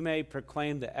 that you may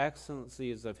proclaim the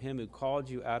excellencies of him who called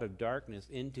you out of darkness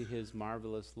into his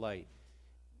marvelous light.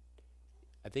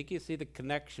 I think you see the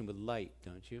connection with light,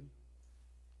 don't you?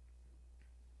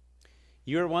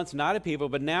 You were once not a people,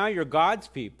 but now you're God's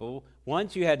people.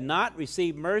 Once you had not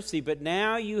received mercy, but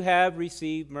now you have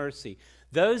received mercy.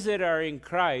 Those that are in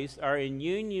Christ are in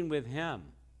union with him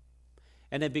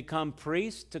and have become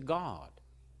priests to God.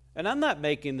 And I'm not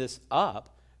making this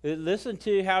up. Listen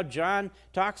to how John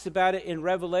talks about it in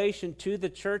Revelation to the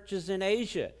churches in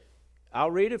Asia.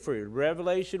 I'll read it for you.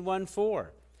 Revelation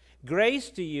 1:4. Grace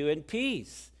to you and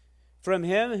peace from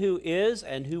him who is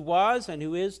and who was and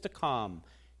who is to come.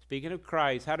 Speaking of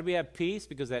Christ, how do we have peace?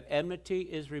 Because that enmity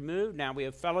is removed. Now we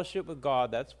have fellowship with God.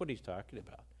 That's what he's talking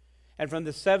about. And from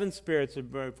the seven spirits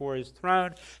before his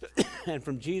throne, and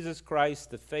from Jesus Christ,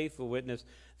 the faithful witness,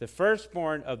 the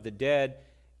firstborn of the dead,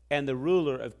 and the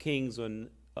ruler of kings on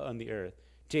the earth.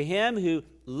 To him who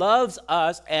loves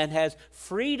us and has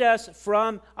freed us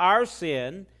from our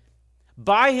sin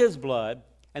by his blood.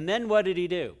 And then what did he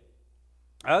do?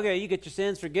 Okay, you get your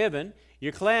sins forgiven.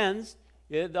 You're cleansed.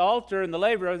 The altar and the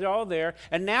laver are all there.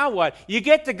 And now what? You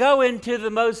get to go into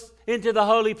the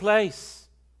holy place.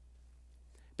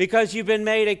 Because you've been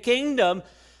made a kingdom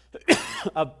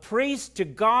of priests to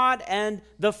God and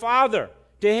the Father.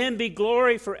 To him be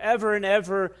glory forever and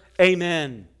ever.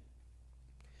 Amen.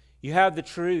 You have the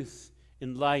truth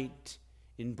in light,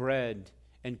 in bread,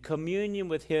 and communion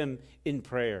with him in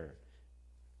prayer.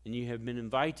 And you have been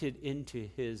invited into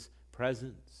his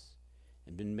presence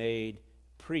and been made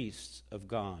priests of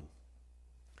God.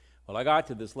 Well, I got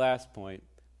to this last point,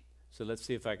 so let's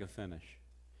see if I can finish.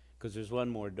 Because there's one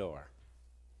more door.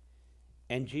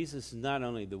 And Jesus is not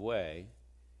only the way,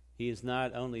 he is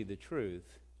not only the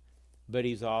truth, but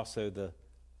he's also the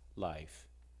life.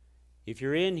 If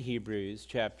you're in Hebrews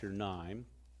chapter 9,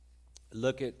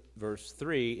 look at verse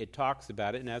 3. It talks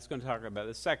about it, and that's going to talk about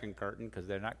the second curtain because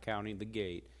they're not counting the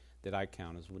gate that I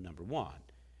count as number 1.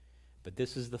 But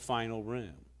this is the final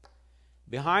room.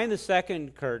 Behind the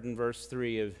second curtain, verse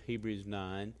 3 of Hebrews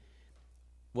 9,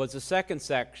 was a second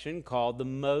section called the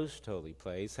most holy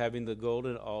place, having the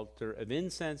golden altar of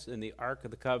incense and the ark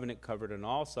of the covenant covered on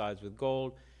all sides with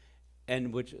gold,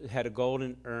 and which had a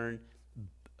golden urn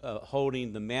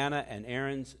holding the manna and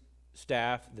Aaron's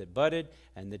staff that budded,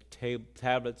 and the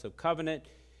tablets of covenant.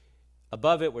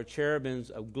 Above it were cherubims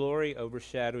of glory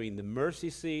overshadowing the mercy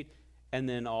seat, and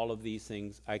then all of these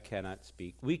things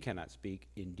we cannot speak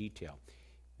in detail.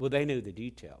 Well, they knew the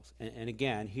details. And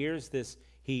again, here's this,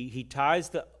 he ties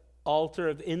the altar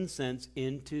of incense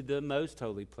into the most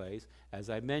holy place,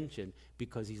 as I mentioned,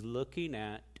 because he's looking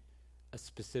at a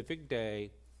specific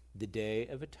day, the Day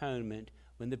of Atonement,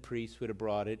 when the priests would have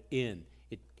brought it in.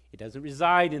 It doesn't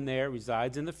reside in there, it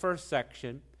resides in the first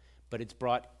section, but it's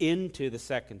brought into the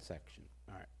second section.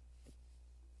 All right.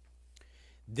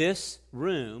 This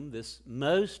room, this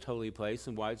most holy place,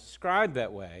 and why it's described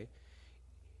that way,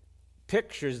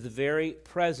 pictures the very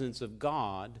presence of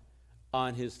God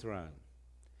on his throne.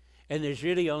 And there's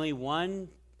really only one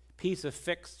piece of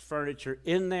fixed furniture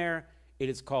in there. It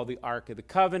is called the Ark of the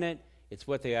Covenant. It's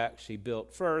what they actually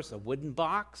built first, a wooden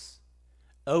box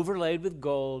overlaid with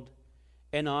gold,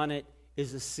 and on it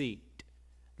is a seat.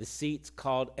 The seat's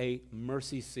called a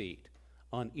mercy seat.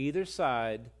 On either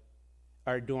side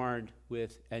are adorned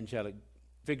with angelic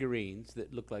figurines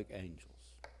that look like angels.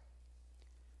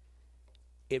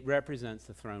 It represents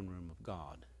the throne room of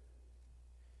God.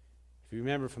 If you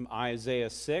remember from Isaiah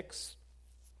 6,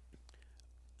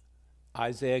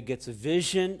 Isaiah gets a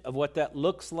vision of what that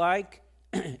looks like,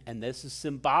 and this is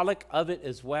symbolic of it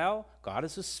as well. God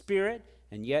is a spirit,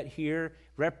 and yet here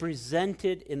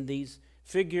represented in these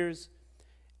figures,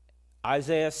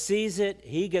 Isaiah sees it,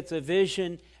 he gets a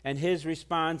vision, and his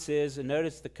response is, and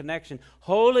notice the connection,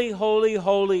 holy, holy,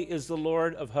 holy is the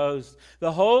Lord of hosts.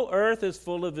 The whole earth is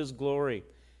full of his glory.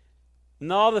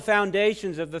 And all the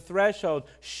foundations of the threshold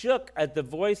shook at the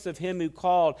voice of him who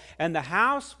called, and the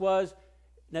house was,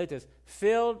 note this,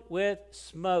 filled with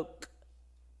smoke.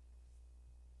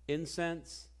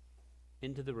 Incense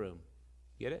into the room.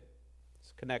 Get it? It's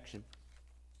a connection.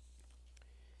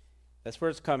 That's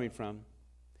where it's coming from.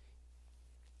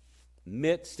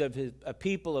 Midst of a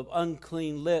people of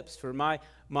unclean lips, for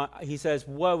he says,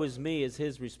 woe is me, is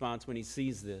his response when he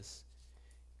sees this.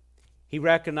 He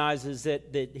recognizes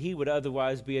that he would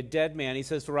otherwise be a dead man. He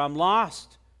says, for I'm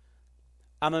lost.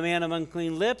 I'm a man of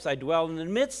unclean lips. I dwell in the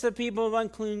midst of people of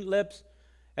unclean lips,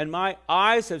 and my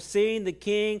eyes have seen the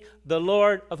King, the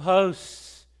Lord of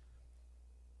hosts.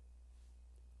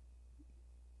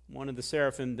 One of the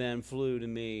seraphim then flew to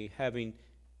me, having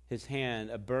his hand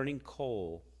a burning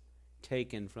coal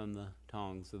taken from the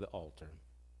tongs of the altar.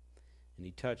 And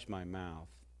he touched my mouth,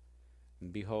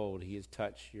 and behold, he has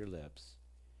touched your lips.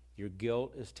 Your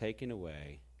guilt is taken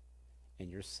away,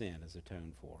 and your sin is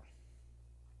atoned for.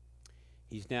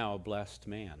 He's now a blessed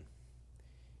man.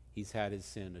 He's had his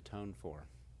sin atoned for.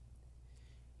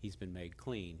 He's been made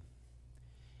clean.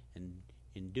 And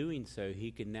in doing so,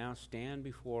 he can now stand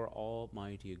before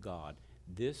Almighty God.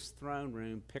 This throne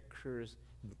room pictures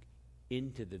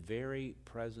into the very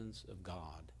presence of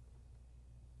God,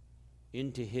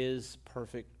 into his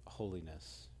perfect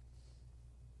holiness.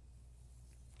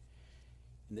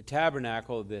 In the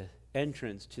tabernacle, the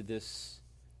entrance to this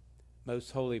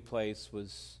most holy place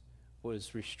was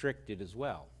restricted as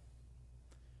well.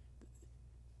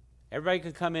 Everybody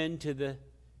could come into the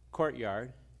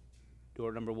courtyard,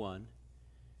 door number 1.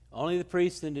 Only the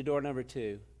priest into door number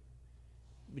 2.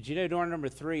 But you know, door number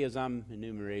 3, as I'm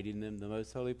enumerating them, the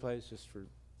most holy place, just for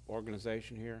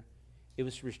organization here, it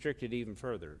was restricted even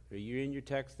further. Are you in your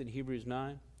text in Hebrews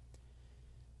 9?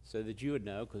 So that you would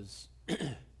know, because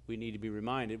we need to be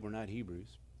reminded we're not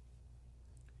Hebrews.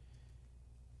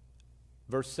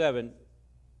 Verse 7,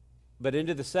 but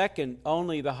into the second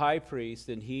only the high priest,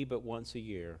 and he but once a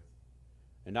year,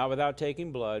 and not without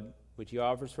taking blood, which he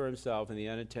offers for himself and the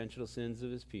unintentional sins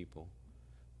of his people.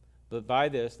 But by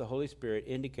this the Holy Spirit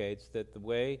indicates that the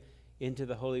way into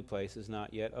the holy place is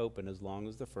not yet open as long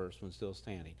as the first one's still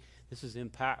standing. This is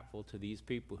impactful to these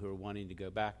people who are wanting to go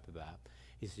back to that.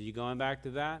 He says, you going back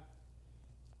to that?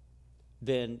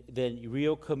 Then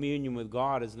real communion with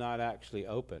God is not actually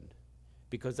opened,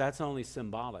 because that's only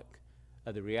symbolic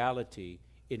of the reality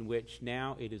in which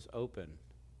now it is open.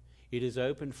 It is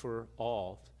open for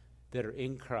all that are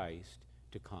in Christ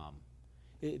to come.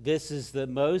 This is the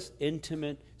most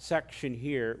intimate section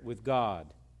here with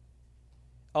God.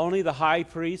 Only the high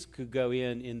priest could go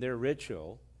in their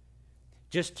ritual,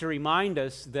 just to remind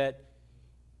us that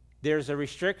there's a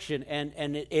restriction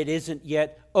and it isn't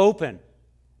yet open.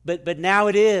 But now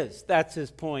it is. That's his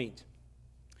point.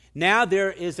 Now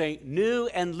there is a new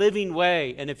and living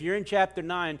way. And if you're in chapter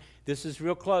 9, this is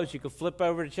real close. You can flip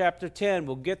over to chapter 10.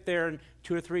 We'll get there in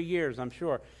 2 or 3 years, I'm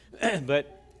sure.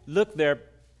 But look there,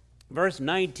 verse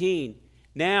 19.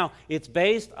 Now, it's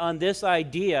based on this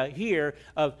idea here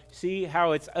of, see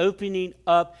how it's opening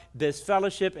up this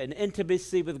fellowship and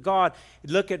intimacy with God.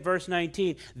 Look at verse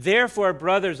 19. Therefore,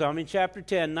 brothers, I'm in chapter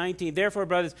 10, 19. Therefore,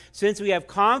 brothers, since we have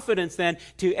confidence then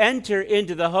to enter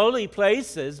into the holy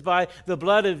places by the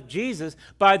blood of Jesus,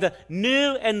 by the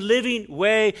new and living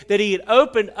way that he had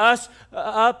opened us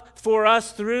up for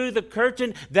us through the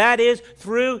curtain, that is,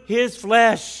 through his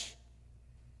flesh.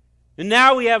 And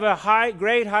now we have a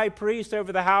great high priest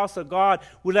over the house of God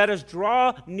who let us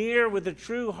draw near with a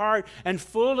true heart and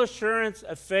full assurance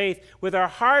of faith, with our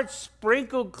hearts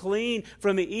sprinkled clean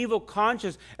from the evil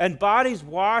conscience and bodies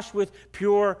washed with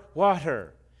pure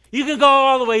water. You can go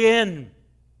all the way in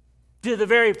to the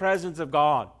very presence of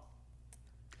God.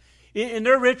 In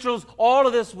their rituals, all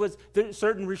of this was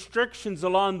certain restrictions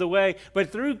along the way,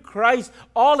 but through Christ,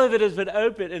 all of it has been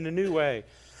opened in a new way.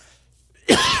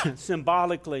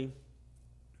 Symbolically,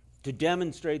 to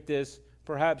demonstrate this,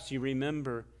 perhaps you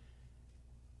remember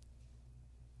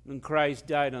when Christ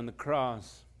died on the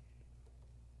cross.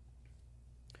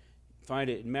 Find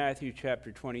it in Matthew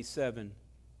chapter 27.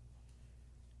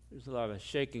 There's a lot of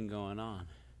shaking going on.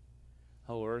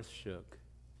 whole earth shook.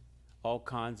 All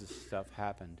kinds of stuff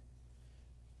happened.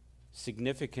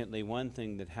 Significantly, one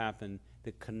thing that happened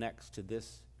that connects to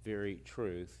this very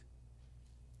truth,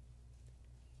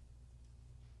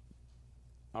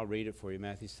 I'll read it for you,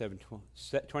 Matthew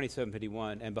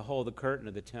 27:51. And behold, the curtain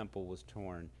of the temple was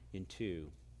torn in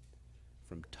two,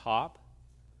 from top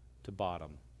to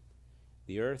bottom.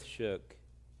 The earth shook,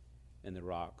 and the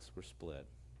rocks were split.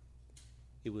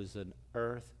 It was an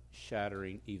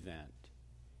earth-shattering event.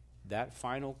 That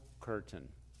final curtain,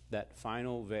 that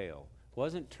final veil,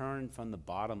 wasn't turned from the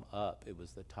bottom up. It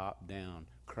was the top down.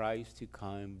 Christ who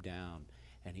came down,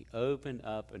 and he opened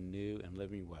up a new and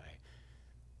living way.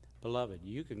 Beloved,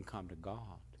 you can come to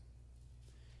God.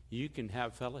 You can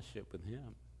have fellowship with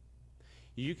him.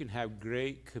 You can have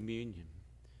great communion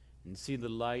and see the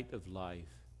light of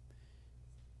life.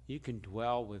 You can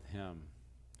dwell with him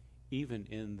even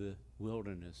in the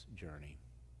wilderness journey.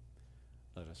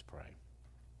 Let us pray.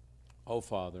 Oh,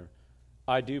 Father,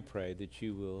 I do pray that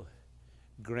you will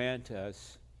grant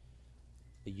us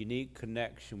a unique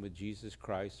connection with Jesus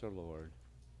Christ our Lord,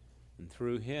 and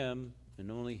through him and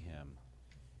only him,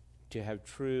 to have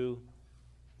true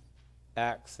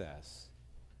access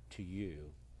to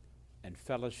you and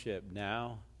fellowship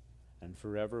now and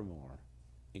forevermore.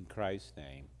 In Christ's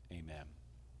name, amen.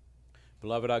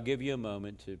 Beloved, I'll give you a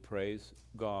moment to praise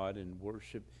God and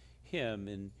worship him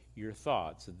in your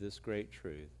thoughts of this great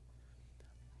truth.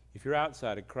 If you're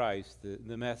outside of Christ,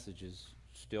 the message is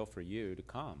still for you to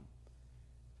come,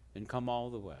 and come all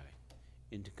the way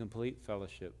into complete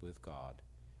fellowship with God.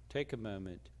 Take a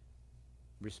moment,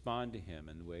 respond to him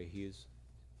in the way he has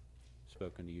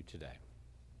spoken to you today.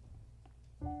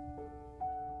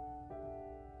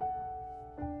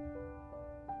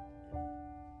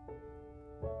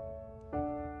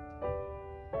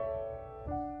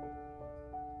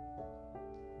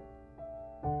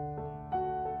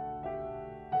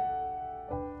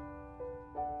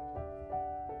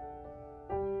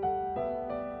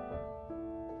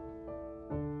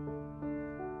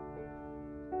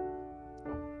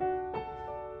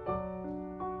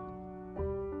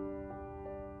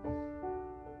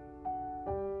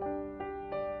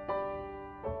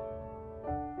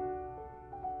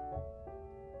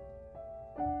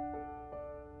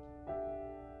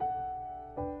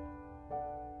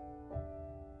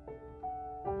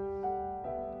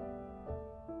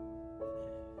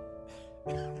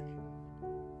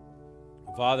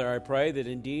 Father, I pray that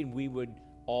indeed we would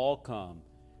all come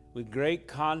with great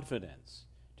confidence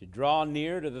to draw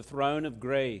near to the throne of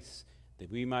grace,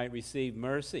 that we might receive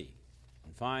mercy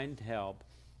and find help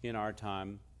in our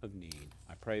time of need.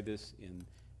 I pray this in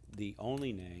the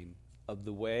only name of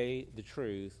the way, the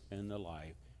truth, and the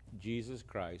life, Jesus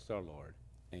Christ our Lord.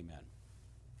 Amen.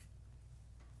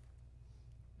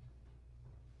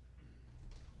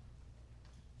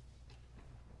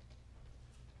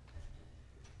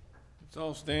 Let's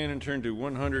all stand and turn to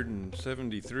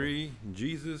 173,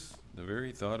 Jesus, the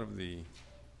very thought of thee.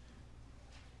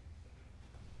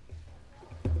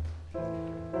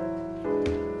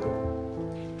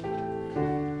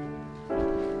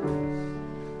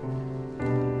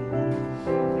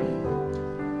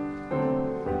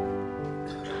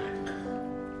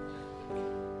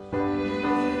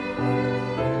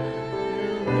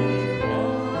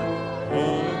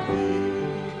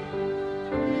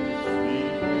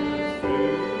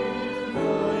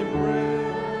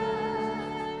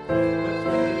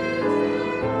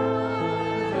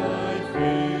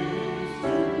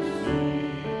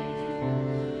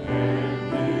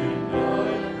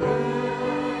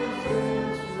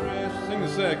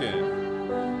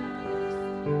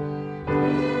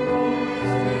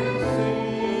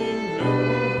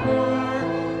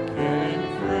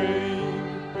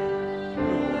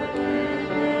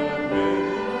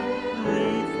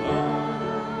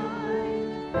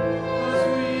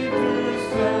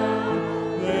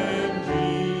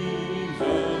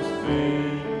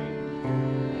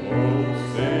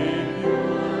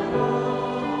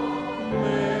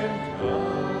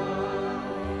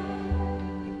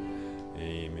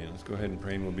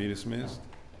 Dismissed.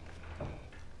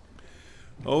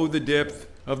 Oh, the depth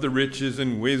of the riches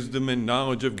and wisdom and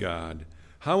knowledge of God!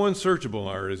 How unsearchable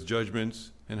are his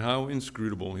judgments, and how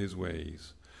inscrutable his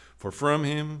ways! For from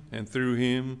him, and through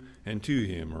him, and to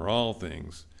him are all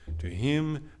things. To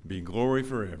him be glory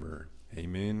forever.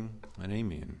 Amen and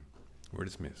amen. We're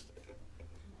dismissed.